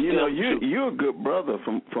 Yes, and you're a good brother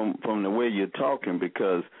from the way you're talking,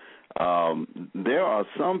 because there are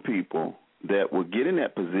some people that will get in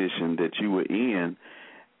that position that you were in,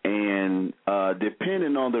 and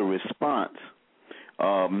depending on the response,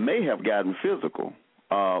 may have gotten physical,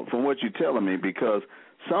 from what you're telling me, because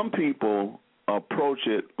some people approach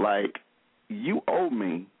it like, you owe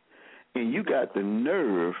me, and you got the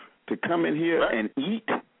nerve to come in here and eat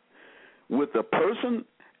with the person.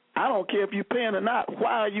 I don't care if you're paying or not.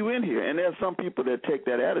 Why are you in here? And there's some people that take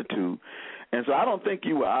that attitude. And so I don't think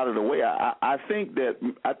you were out of the way. I think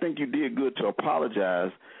you did good to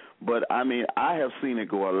apologize. But I mean, I have seen it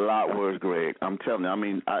go a lot worse, Greg. I'm telling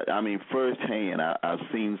you. I mean, firsthand, I've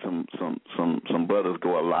seen some brothers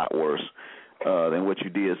go a lot worse than what you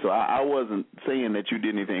did. So I wasn't saying that you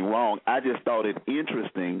did anything wrong. I just thought it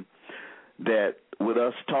interesting that with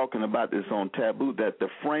us talking about this on Taboo, that the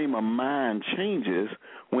frame of mind changes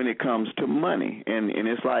when it comes to money. And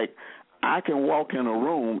it's like I can walk in a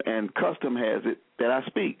room and custom has it that I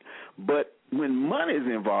speak. But when money is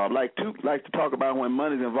involved, like to talk about when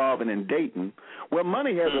money is involved in dating, well,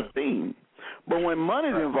 money has a theme. But when money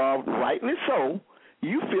is involved, rightly so,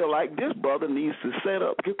 you feel like this brother needs to set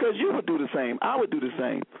up, because you would do the same. I would do the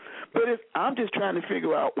same. But I'm just trying to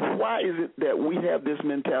figure out, why is it that we have this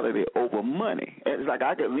mentality over money? It's like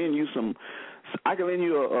I could lend you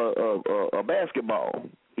a basketball.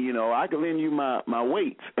 You know, I can lend you my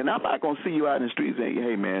weights, and I'm not going to see you out in the street saying,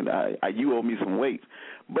 hey, man, you owe me some weights.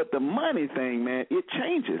 But the money thing, man, it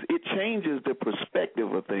changes. It changes the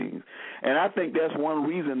perspective of things. And I think that's one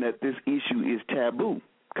reason that this issue is taboo,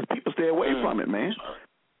 because people stay away from it, man.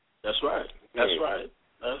 That's right. That's right.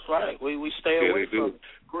 That's right. We stay away from it.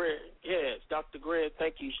 Greg, yes, Dr. Greg,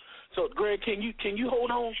 thank you. So, Greg, can you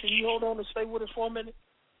hold on? Can you hold on and stay with us for a minute?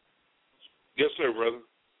 Yes, sir, brother.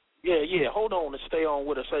 Yeah, hold on and stay on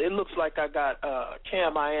with us. It looks like I got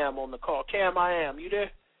Cam I Am on the call. Cam I Am, you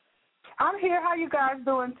there? I'm here. How you guys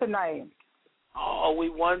doing tonight? Oh, we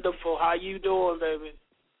wonderful. How you doing, baby?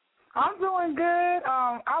 I'm doing good.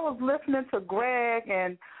 I was listening to Greg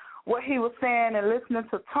and what he was saying and listening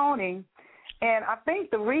to Tony, and I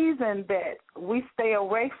think the reason that we stay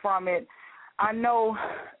away from it, I know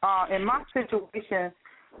in my situation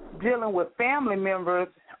dealing with family members,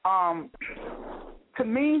 to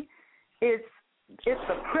me, it's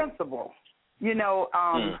the principle. You know,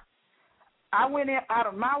 I went in out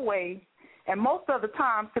of my way, and most of the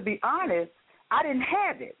time, to be honest, I didn't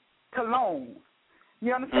have it to loan.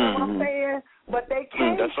 You understand what I'm saying? But they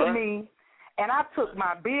came to me, and I took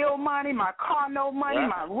my bill money, my car note money,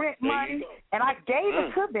 my rent money, and I gave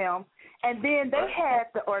it to them, and then they had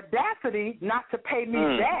the audacity not to pay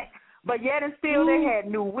me back. But yet and still, they had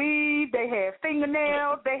new weed, they had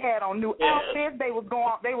fingernails, they had on new outfits. They was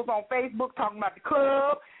on Facebook talking about the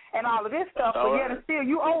club and all of this stuff. But yet and still,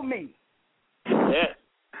 you owe me. You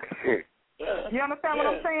understand what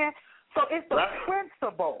I'm saying? So it's the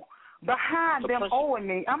principle behind them owing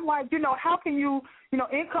me. I'm like, how can you,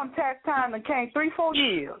 income tax time that came 3-4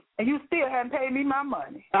 years and you still haven't paid me my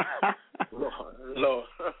money? Lord.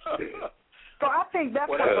 So I think that's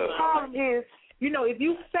what the problem is. If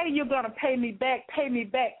you say you're going to pay me back, pay me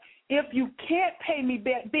back. If you can't pay me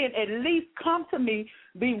back, then at least come to me,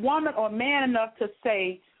 be woman or man enough to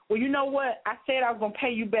say, well, you know what? I said I was going to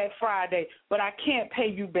pay you back Friday, but I can't pay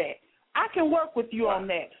you back. I can work with you on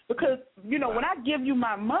that because, when I give you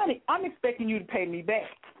my money, I'm expecting you to pay me back.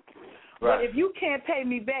 But if you can't pay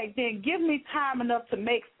me back, then give me time enough to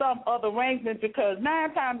make some other arrangements, because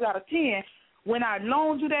 9 times out of 10, when I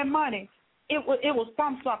loaned you that money, it was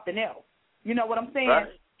from something else. You know what I'm saying? Right.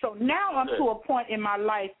 So now I'm to a point in my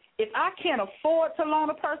life, if I can't afford to loan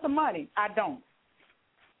a person money, I don't.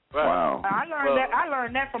 Right. Wow. I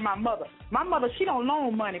learned that from my mother. My mother, she don't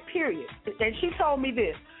loan money, period. And she told me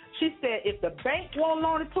this. She said, if the bank won't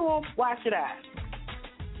loan it to them, why should I?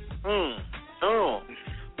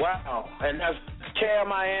 Wow. And that's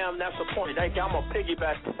Cam I Am. That's the point. Thank you. I'm going to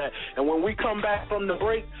piggyback to that. And when we come back from the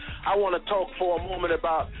break, I want to talk for a moment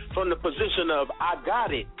about from the position of I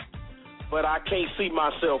got it, but I can't see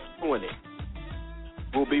myself doing it.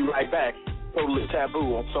 We'll be right back. Totally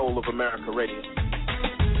Taboo on Soul of America Radio.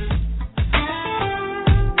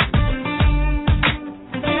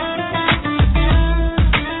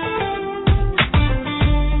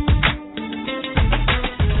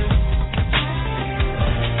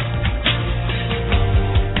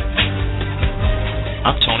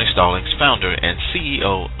 I'm Tony Stallings, founder and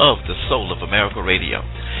CEO of the Soul of America Radio.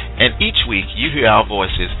 And each week you hear our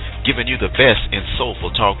voices giving you the best in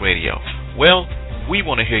soulful talk radio. Well, we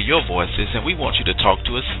want to hear your voices, and we want you to talk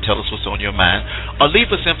to us and tell us what's on your mind, or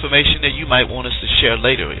leave us information that you might want us to share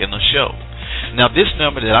later in the show. Now, this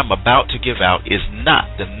number that I'm about to give out is not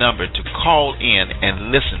the number to call in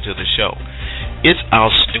and listen to the show. It's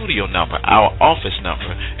our studio number, our office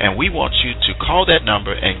number, and we want you to call that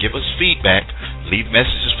number and give us feedback, leave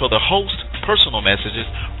messages for the host, personal messages,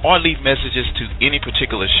 or leave messages to any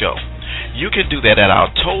particular show. You can do that at our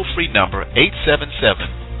toll-free number,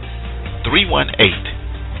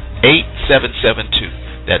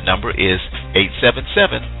 877-318-8772. That number is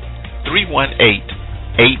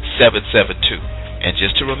 318-8772. And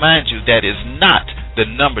just to remind you, that is not the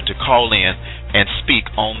number to call in and speak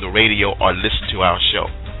on the radio or listen to our show.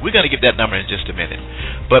 We're going to give that number in just a minute.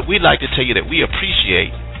 But we'd like to tell you that we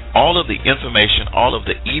appreciate all of the information, all of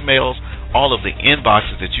the emails, all of the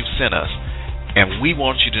inboxes that you've sent us. And we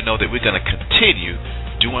want you to know that we're going to continue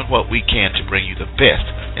doing what we can to bring you the best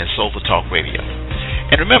in Soulful Talk Radio.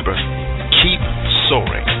 And remember, keep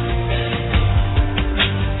soaring.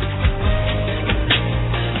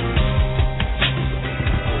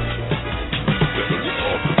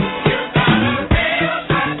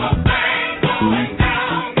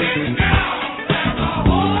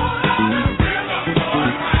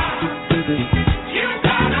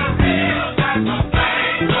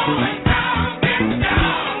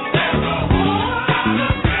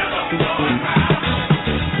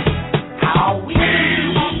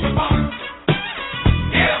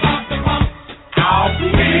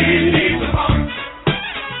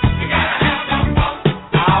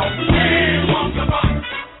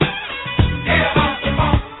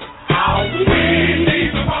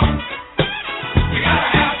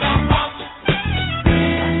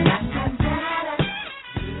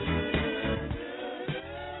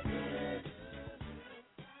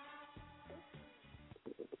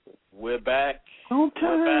 We're back. Don't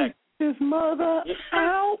turn his mother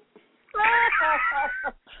out.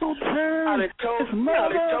 Don't turn his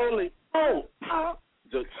mother out.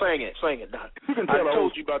 Just sing it, Doc. I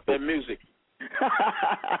told you about that music.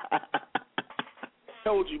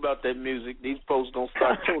 Told you about that music. These folks gonna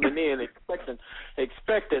start tuning in,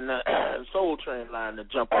 expecting Soul Train line to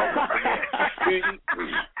jump off.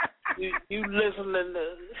 You listening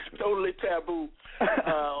to Totally Taboo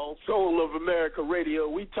on Soul of America Radio.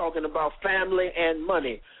 We talking about family and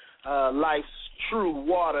money, life's true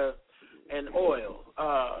water and oil.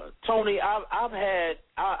 Tony,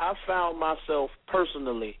 I found myself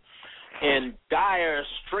personally in dire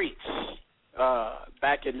straits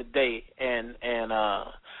back in the day, and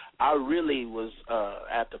I really was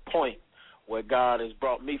at the point where God has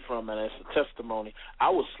brought me from, and as a testimony, I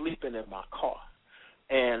was sleeping in my car.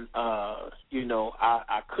 And, I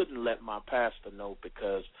couldn't let my pastor know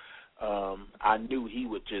because I knew he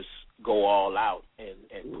would just go all out and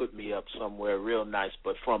put me up somewhere real nice.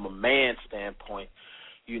 But from a man's standpoint,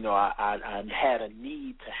 I had a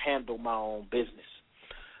need to handle my own business.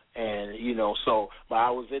 And, but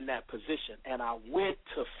I was in that position. And I went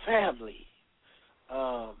to family,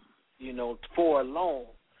 for a loan.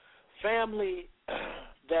 Family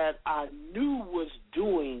that I knew was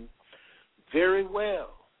doing very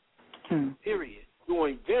well, period,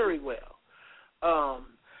 doing very well.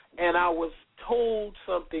 And I was told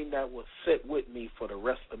something that would sit with me for the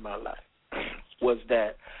rest of my life, was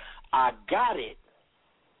that I got it,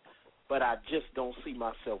 but I just don't see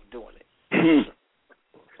myself doing it.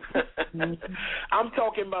 I'm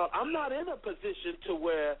talking about, I'm not in a position to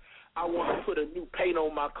where I want to put a new paint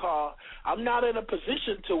on my car. I'm not in a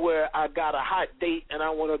position to where I got a hot date and I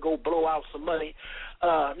want to go blow out some money.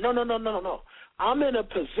 No. I'm in a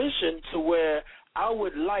position to where I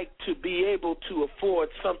would like to be able to afford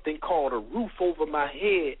something called a roof over my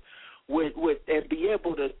head with and be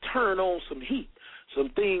able to turn on some heat, some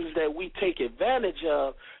things that we take advantage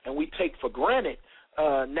of and we take for granted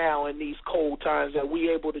now in these cold times that we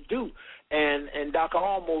able to do. And Doc, I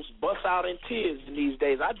almost bust out in tears in these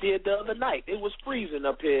days. I did the other night. It was freezing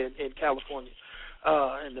up here in California,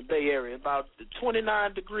 in the Bay Area, about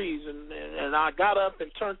 29 degrees, and I got up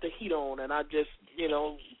and turned the heat on, and I just,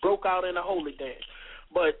 broke out in a holy dance.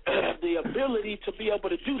 But the ability to be able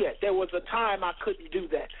to do that, there was a time I couldn't do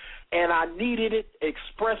that, and I needed it,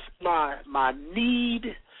 expressed my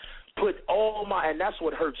need, put all my, and that's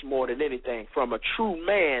what hurts more than anything from a true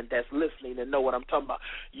man that's listening and know what I'm talking about.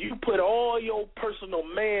 You put all your personal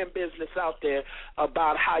man business out there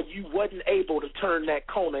about how you wasn't able to turn that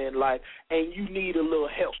corner in life and you need a little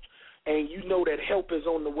help. And you know that help is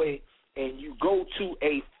on the way, and you go to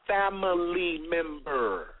a family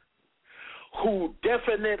member who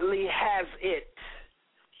definitely has it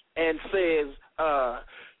and says,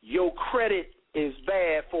 your credit is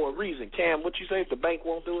bad for a reason. Cam, what you say? If the bank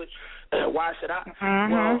won't do it, why should I?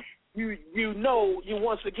 Mm-hmm. Well, you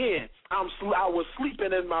once again, I was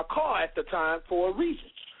sleeping in my car at the time for a reason,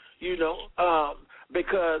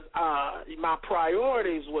 because my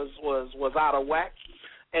priorities was out of whack,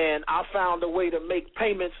 and I found a way to make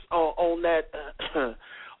payments on that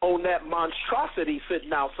on that monstrosity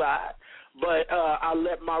sitting outside. But I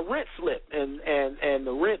let my rent slip, and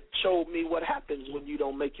the rent showed me what happens when you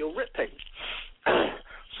don't make your rent payment.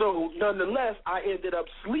 So nonetheless, I ended up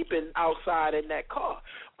sleeping outside in that car.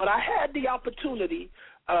 But I had the opportunity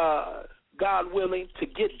God willing, to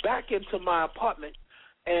get back into my apartment,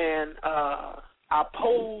 and I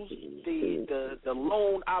posed the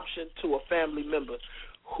loan option to a family member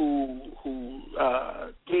who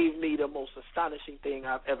gave me the most astonishing thing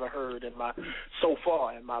I've ever heard so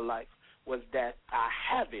far in my life, was that I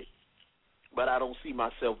have it, but I don't see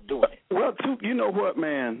myself doing it. Well, you know what,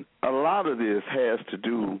 man? A lot of this has to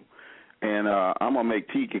do, and I'm going to make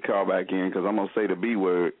Tiki call back in because I'm going to say the B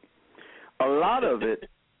word. A lot of it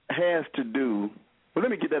has to do, well,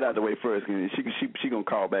 let me get that out of the way first, and she going to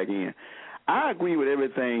call back in. I agree with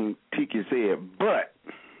everything Tiki said, but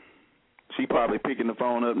she probably picking the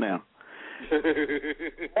phone up now.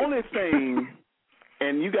 Only thing,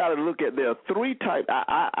 and you got to look at, there are three types.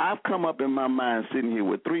 I've come up in my mind sitting here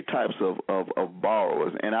with three types of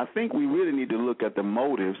borrowers, and I think we really need to look at the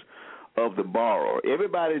motives of the borrower.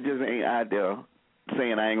 Everybody just ain't out there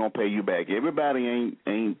saying I ain't gonna pay you back. Everybody ain't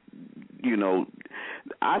you know.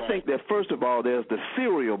 I think that first of all, there's the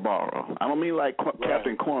serial borrower. I don't mean like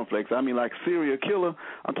Captain Cornflakes. I mean like serial killer.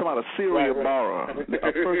 I'm talking about a serial borrower, a person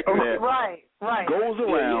that goes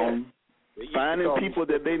around finding people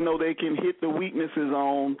that they know they can hit the weaknesses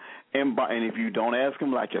on, and if you don't ask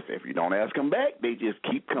them, like if you don't ask them back, they just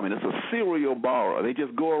keep coming. It's a serial borrower. They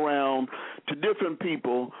just go around to different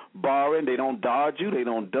people borrowing. They don't dodge you. They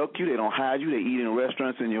don't duck you. They don't hide you. They eat in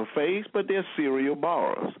restaurants in your face, but they're serial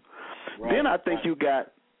borrowers. Then I think you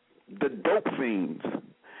got the dope fiends.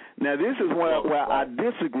 Now, this is where I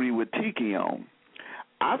disagree with Tiki on.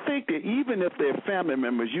 I think that even if they're family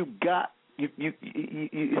members, you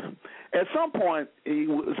at some point,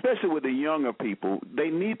 especially with the younger people, they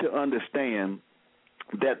need to understand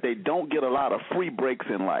that they don't get a lot of free breaks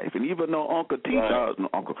in life. And even though Aunt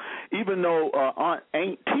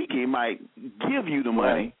Tiki might give you the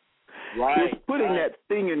money, it's putting that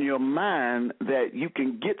thing in your mind that you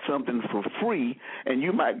can get something for free, and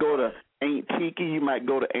you might go to Aunt Tiki, you might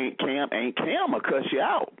go to Aunt Cam. Aunt Cam will cuss you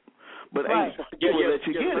out, but Aunt Tiki will let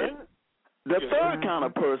you get it. The third kind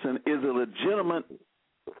of person is a legitimate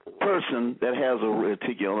person that has a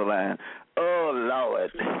ticket on the line. Oh,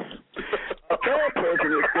 Lord. A third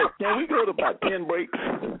person is, can we go to about 10 breaks?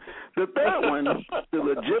 The third one, the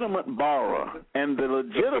legitimate borrower. And the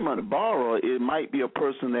legitimate borrower, it might be a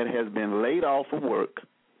person that has been laid off of work,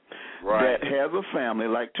 that has a family,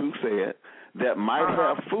 like Tu said, that might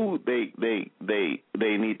have food they need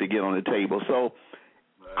to get on the table. So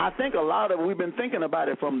I think we've been thinking about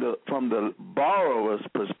it from the borrower's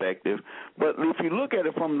perspective, but if you look at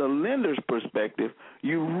it from the lender's perspective,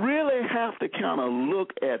 you really have to kind of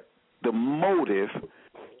look at the motive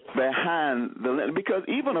behind the lender, because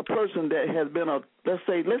even a person that has been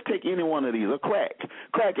let's take any one of these, a crack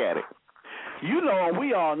addict.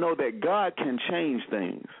 We all know that God can change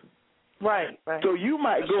things. Right. So you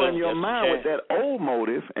might go in your mind with that old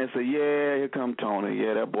motive and say, yeah, here come Tony.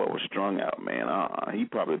 Yeah, that boy was strung out, man. He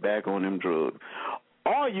probably back on them drugs.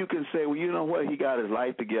 Or you can say, well, you know what? He got his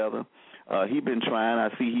life together. He been trying. I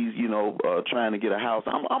see he's, trying to get a house.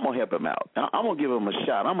 I'm going to help him out. I'm going to give him a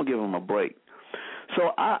shot. I'm going to give him a break.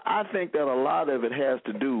 So I think that a lot of it has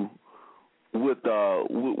to do with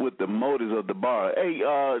the motives of the borrower. Hey,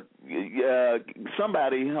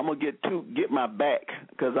 somebody, I'm gonna get my back,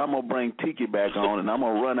 because I'm gonna bring Tiki back on, and I'm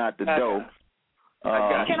gonna run out the door.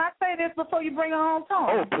 Can I say this before you bring her home,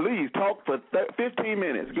 Tony? Oh, please talk for 15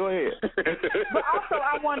 minutes. Go ahead. But also,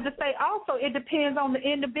 I wanted to say, it depends on the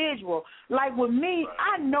individual. Like with me,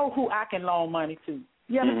 I know who I can loan money to.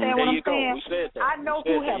 You understand what I'm saying? I know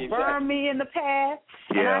who have burned me in the past,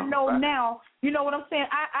 and I know now, you know what I'm saying?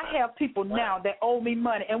 I have people now that owe me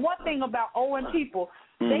money. And one thing about owing people,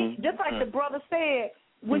 they just like the brother said,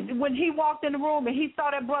 when he walked in the room and he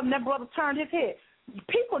saw that brother and that brother turned his head,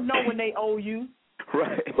 people know when they owe you.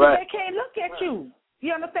 Right. They can't look at you.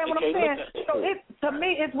 You understand what I'm saying? So to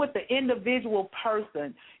me, it's with the individual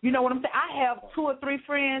person. You know what I'm saying? I have 2 or 3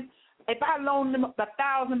 friends. If I loan them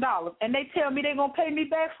 $1,000 and they tell me they're going to pay me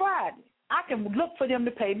back Friday, I can look for them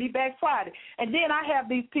to pay me back Friday. And then I have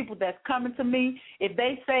these people that's coming to me. If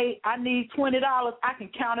they say I need $20, I can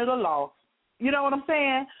count it a loss. You know what I'm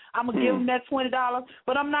saying? I'm going to give them that $20,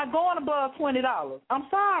 but I'm not going above $20. I'm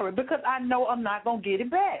sorry, because I know I'm not going to get it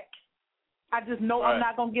back. I just know I'm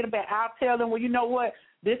not going to get it back. I'll tell them, well, you know what?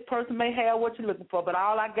 This person may have what you're looking for, but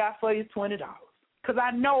all I got for you is $20. Because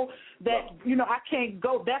I know that, I can't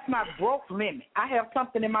go. That's my broke limit. I have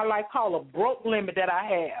something in my life called a broke limit that I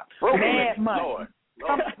have. Broke mad money. Lord.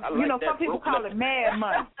 Some people call it mad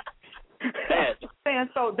money.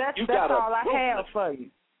 So that's all I have for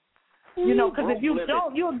you. Because if you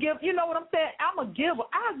don't, you'll give, you know what I'm saying? I'm a giver.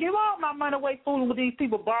 I'll give all my money away fooling with these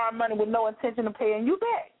people, borrowing money with no intention of paying you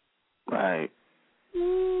back. Right.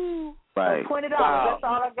 Right. $20. That's all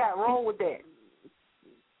I got. Roll with that.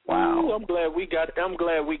 Wow. Ooh, I'm glad we got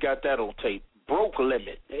that on tape. Broke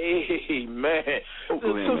limit. Hey man.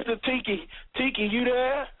 Sister Tiki, you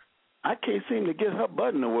there? I can't seem to get her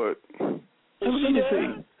button to work. Let me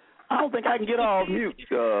see. I don't think I can get off mute.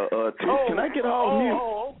 Can I get off mute?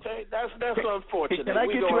 Oh, okay. That's unfortunate. Can I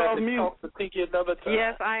get you off mute? Talk to Tiki another time.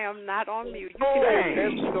 Yes, I am not on mute.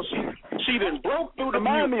 She done broke through the mute.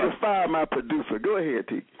 Remind me to fire my producer. Go ahead,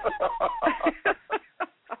 Tiki.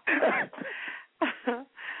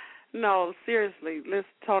 No, seriously. Listen,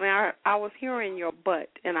 Tony, I was hearing your butt,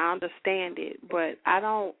 and I understand it, but I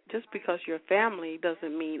don't, just because you're family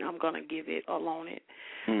doesn't mean I'm going to give it or loan it.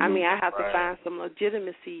 I mean, I have to find some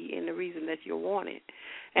legitimacy in the reason that you want it.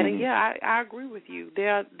 And, yeah, I agree with you.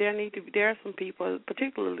 There are some people,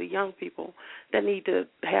 particularly young people, that need to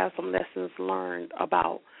have some lessons learned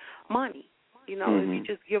about money. You know, if you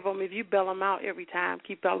just give them, if you bail them out every time,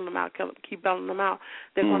 keep bailing them out, they're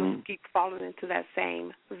going to keep falling into that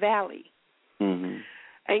same valley. And,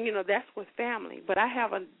 you know, that's with family. But I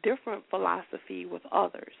have a different philosophy with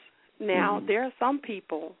others. Now, there are some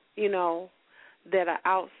people, you know, that are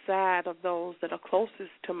outside of those that are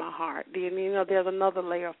closest to my heart. You know, there's another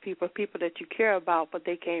layer of people that you care about, but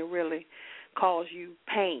they can't really cause you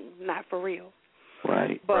pain, not for real.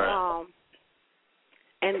 Right. But,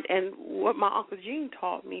 And what my Uncle Gene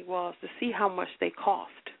taught me was to see how much they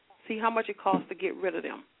cost, see how much it costs to get rid of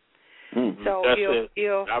them. So if you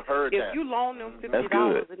loan them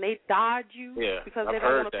 $50 and they dodge you because they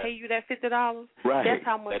don't want to pay you that $50, that's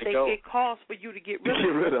how much it costs for you to get rid of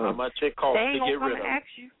them. How much it costs to get rid of them.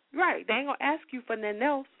 They ain't going to ask you for nothing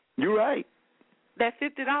else. You're right. That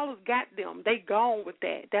 $50 got them. They gone with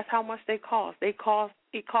that. That's how much they cost. It costs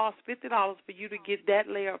 $50 for you to get that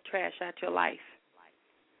layer of trash out your life.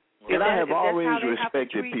 And I have always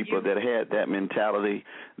respected people that had that mentality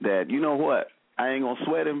that, you know what, I ain't going to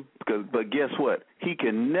sweat him, but guess what? He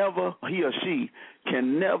or she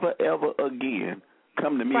can never, ever again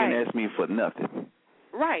come to me and ask me for nothing.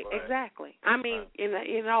 Right, exactly. I mean,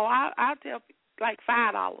 you know, I'll tell like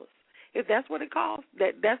 $5. If that's what it costs,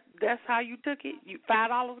 that's how you took it.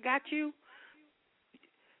 $5 got you.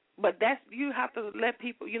 But you have to let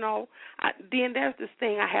people, you know. Then there's this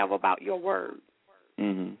thing I have about your word.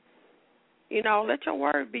 You know, let your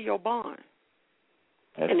word be your bond.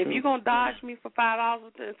 That's true. If you're going to dodge me for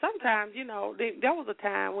 $5, sometimes, you know, there was a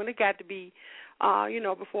time when it got to be, you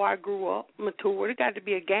know, before I grew up, matured, it got to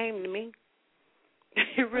be a game to me.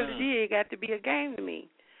 It really did. It got to be a game to me.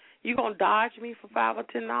 You're going to dodge me for $5 or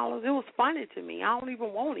 $10? It was funny to me. I don't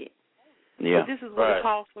even want it. Yeah. But this is what it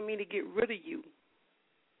costs for me to get rid of you.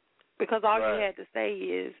 Because all you had to say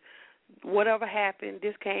is, whatever happened,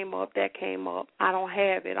 this came up, that came up, I don't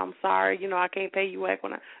have it. I'm sorry, you know, I can't pay you back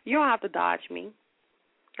you don't have to dodge me.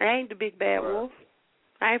 I ain't the big bad wolf.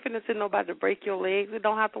 I ain't finna send nobody to break your legs. It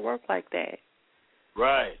don't have to work like that.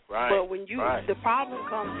 Right. But when the problem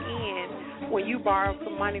comes in when you borrow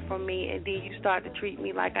some money from me and then you start to treat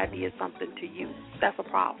me like I did something to you. That's a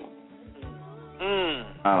problem.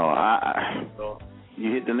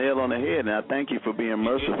 You hit the nail on the head, and I thank you for being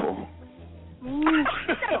merciful.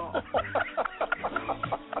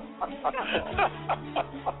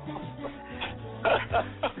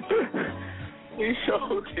 We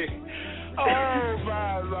showed it. Oh,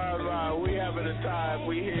 my. We having a time.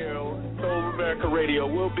 We here on Soul of America Radio.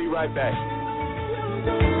 We'll be right back.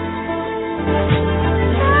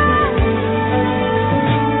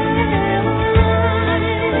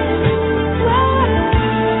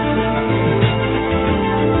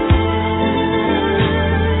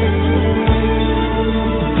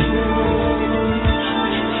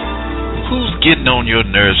 Getting on your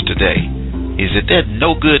nerves today? Is it that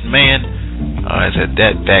no good man, or is it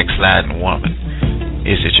that backsliding woman?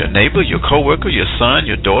 Is it your neighbor, your coworker, your son,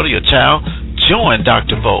 your daughter, your child? Join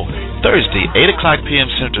Dr. Bo Thursday, 8 o'clock p.m.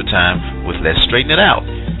 Central Time with Let's Straighten It Out.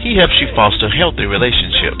 He helps you foster healthy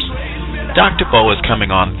relationships. Dr. Bo is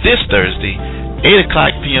coming on this Thursday, 8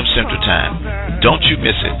 o'clock p.m. Central Time. Don't you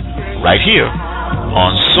miss it. Right here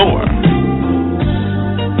on SOAR.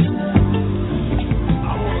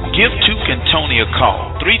 Give Tuke and Tony a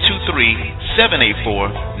call,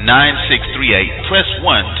 323-784-9638. Press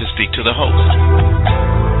 1 to speak to the host.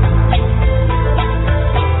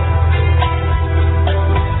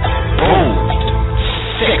 Bold,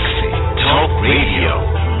 sexy talk radio.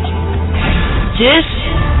 This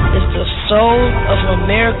is the Soul of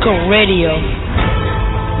America Radio.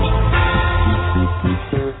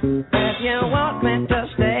 If you want me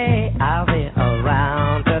to stay, I'll be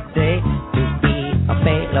around today.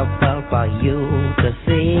 Available for you to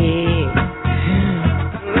see.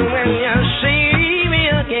 When you see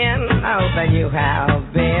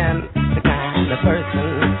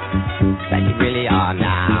person that you really are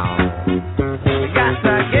now. You got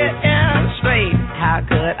to get in straight. How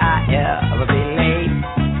could I ever be late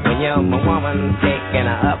when you're my woman taking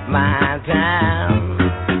up my time?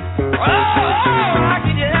 Oh,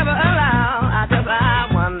 could you ever allow? I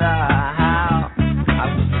wonder how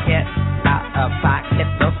I would get out of pocket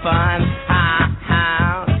the fun.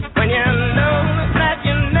 How when you know that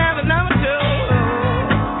you never number two.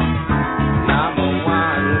 Number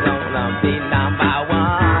one gonna be number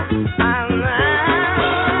one.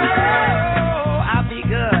 I'll be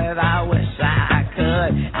good. I wish I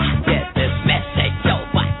could. I get this message. Yo,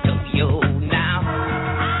 what do you now?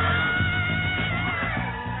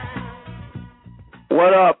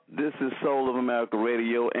 What up? This is Soul of America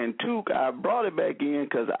Radio, and Took, I brought it back in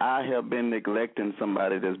because I have been neglecting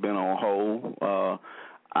somebody that's been on hold.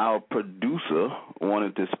 Our producer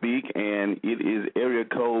wanted to speak, and it is area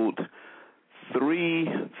code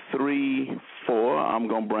 334. I'm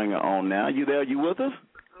going to bring her on now. You there? You with us?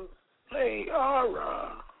 Hey, all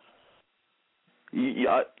right.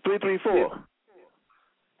 334.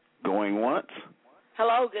 Going once.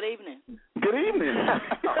 Hello, good evening. Good evening.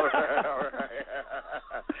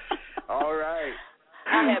 All right.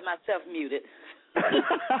 I had myself muted.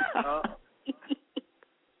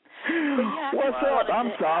 What's up?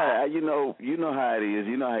 I'm sorry. You know how it is.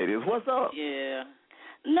 You know how it is. What's up? Yeah.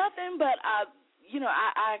 Nothing, but I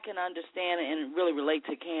can understand and really relate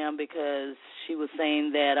to Cam because she was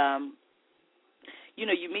saying that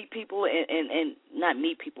you meet people and not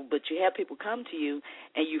meet people, but you have people come to you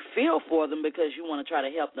and you feel for them because you want to try to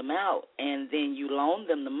help them out, and then you loan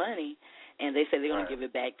them the money and they say they're going to give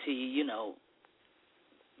it back to you,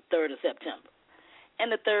 3rd of September.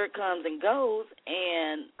 And the 3rd comes and goes,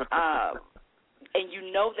 and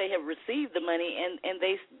they have received the money, and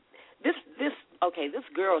this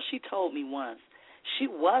girl, she told me once she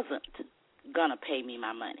wasn't gonna pay me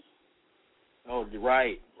my money. Oh,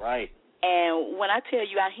 right. And when I tell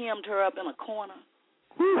you I hemmed her up in a corner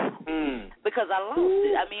because I lost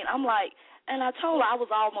it. I mean, I'm like, and I told her, I was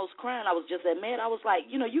almost crying. I was just that mad. I was like,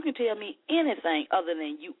 you can tell me anything other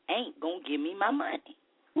than you ain't gonna give me my money.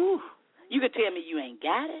 You can tell me you ain't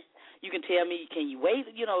got it. You can tell me, can you wait?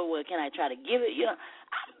 Well, can I try to give it?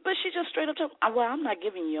 But she just straight up told me, well, I'm not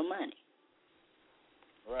giving you your money.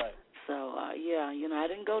 Right. So, I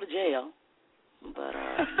didn't go to jail. But,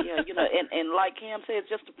 and like Cam said, it's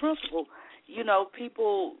just the principle.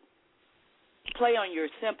 People play on your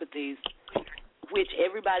sympathies, which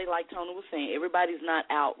everybody, like Tony was saying, everybody's not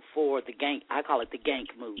out for the gank. I call it the gank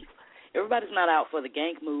move. Everybody's not out for the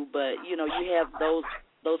gank move, but, you have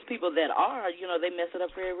those people that are, they mess it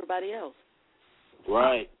up for everybody else.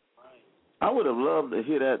 Right. I would have loved to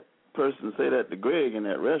hear that person say that to Greg in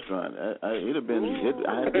that restaurant. It'd have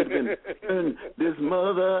been turn this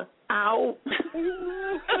mother out.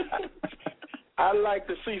 I'd like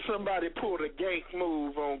to see somebody pull the gank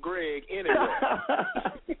move on Greg anyway.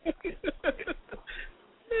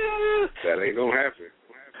 That ain't gonna happen.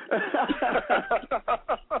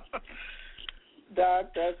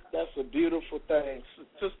 Doc, that's a beautiful thing.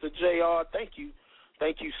 Sister JR, thank you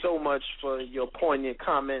so much for your poignant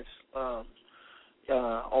comments on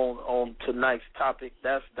tonight's topic.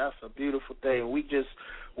 That's a beautiful thing.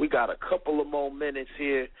 We got a couple of more minutes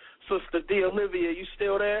here. Sister D. Olivia, you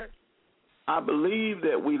still there? I believe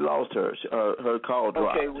that we lost her. Her call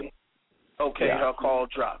dropped. Okay, yeah. Her call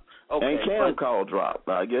dropped. Okay, and Cam call dropped.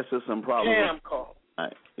 I guess there's some problems. Cam called.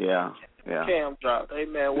 Yeah. Cam dropped.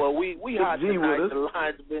 Amen. Well, we hot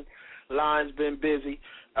tonight. The line's been busy.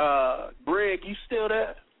 Greg, you still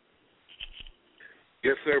there?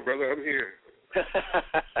 Yes, sir, brother. I'm here.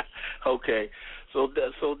 Okay. So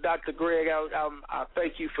Dr. Greg, I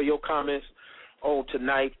thank you for your comments on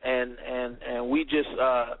tonight, and we just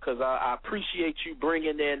because I appreciate you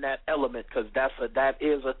bringing in that element, because that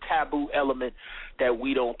is a taboo element that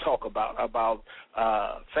we don't talk about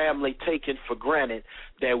family taken for granted,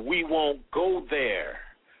 that we won't go there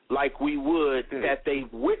like we would, that they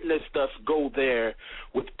witnessed us go there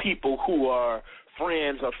with people who are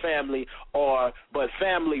friends or family, but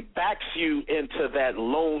family backs you into that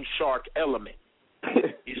loan shark element.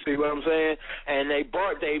 You see what I'm saying? And they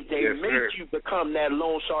yes, make sir. you become that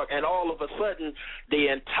loan shark, and all of a sudden the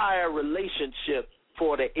entire relationship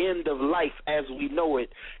for the end of life as we know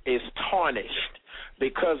it is tarnished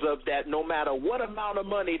because of that. No matter what amount of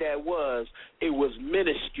money that was, it was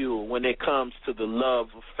minuscule when it comes to the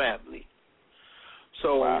love of family.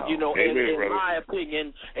 So, wow. in my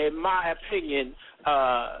opinion,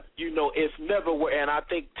 it's never where, and I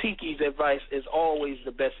think Tiki's advice is always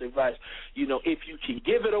the best advice. If you can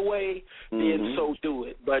give it away, then so do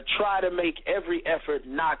it. But try to make every effort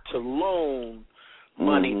not to loan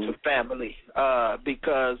money to family,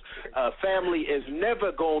 because family is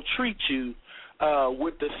never going to treat you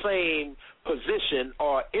with the same position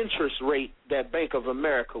or interest rate that Bank of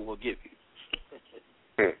America will give you.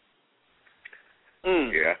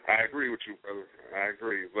 Yeah, I agree with you, brother. I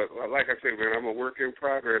agree. But like I said, man, I'm a work in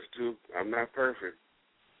progress, too. I'm not perfect.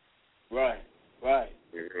 Right.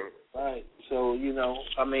 You know? Right. So,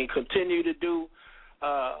 I mean, continue to do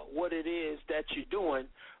what it is that you're doing.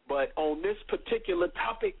 But on this particular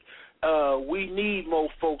topic, we need more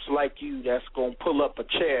folks like you that's going to pull up a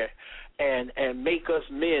chair and make us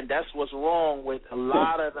men. That's what's wrong with a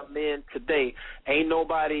lot of the men today. Ain't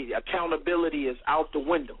nobody, accountability is out the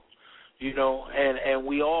window, and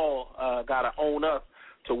we all got to own up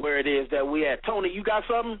to where it is that we at. Tony, you got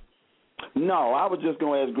something? No, I was just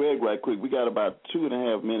going to ask Greg right quick. We got about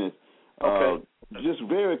 2.5 minutes. Okay. Just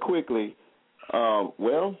very quickly,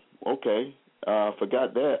 okay.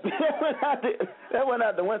 Forgot that. That went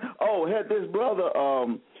out the window. Oh, had this brother,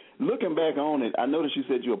 looking back on it, I noticed you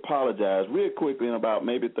said you apologized. Real quickly, in about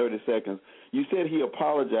maybe 30 seconds, you said he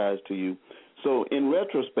apologized to you. So in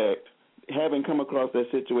retrospect, having come across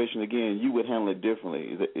that situation again, you would handle it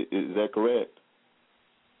differently. Is that correct?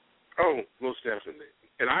 Oh, most definitely.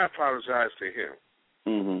 And I apologize to him.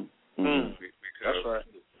 Because that's right.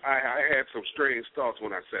 I had some strange thoughts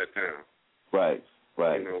when I sat down. Right.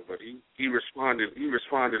 But he responded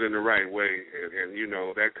in the right way, and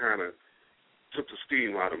that kind of took the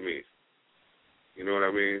steam out of me. You know what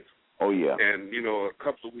I mean? Oh, yeah. And, a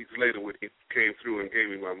couple of weeks later when he came through and gave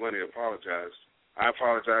me my money and apologized, I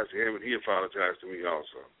apologized to him, and he apologized to me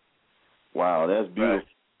also. Wow, that's beautiful. Right.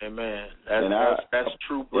 Amen. That's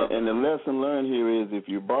true, brother. And the lesson learned here is if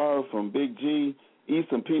you borrow from Big G, eat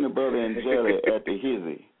some peanut butter and jelly at the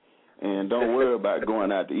hizzy. And don't worry about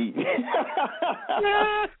going out to eat. Hey,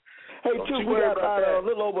 Took, we got a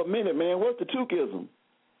little over a minute, man. What's the Tookism?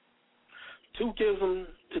 Tookism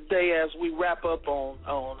today, as we wrap up on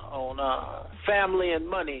family and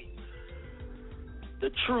money, the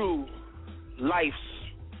true life's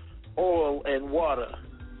oil and water.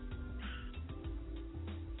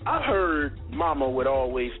 I heard Mama would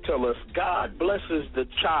always tell us, God blesses the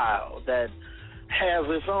child that has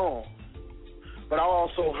his own. But I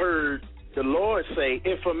also heard the Lord say,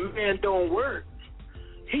 if a man don't work,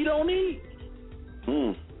 he don't eat.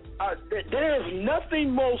 There's nothing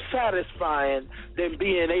more satisfying than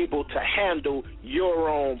being able to handle your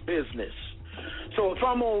own business. So if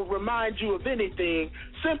I'm going to remind you of anything,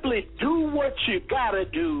 simply do what you got to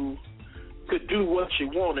do to do what you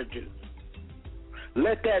want to do.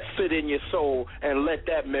 Let that sit in your soul and let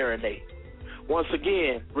that marinate. Once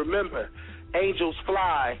again, remember, angels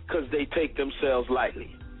fly because they take themselves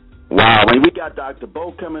lightly. Wow, and we got Dr.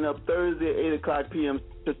 Bo coming up Thursday at 8 o'clock p.m.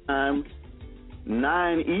 time,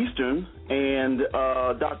 9 Eastern, and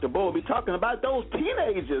Dr. Bo will be talking about those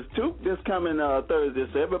teenagers, too, this coming Thursday.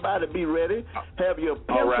 So everybody be ready. Have your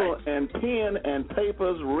pencil and pen and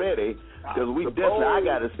papers ready, because I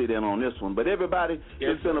got to sit in on this one. But everybody,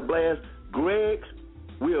 it's been a blast. Greg,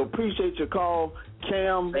 we appreciate your call.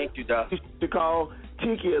 Cam, thank you, Doc. Your call.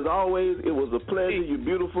 Tiki, as always, it was a pleasure. You're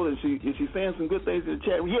beautiful, and she's saying some good things in the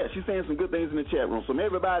chat room. Yeah, she's saying some good things in the chat room. So,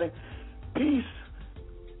 everybody, peace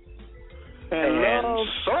and love,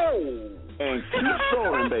 soul, and keep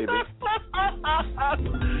soaring, baby.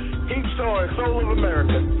 Keep soaring, soul of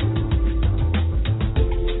America.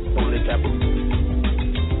 Only TABOO.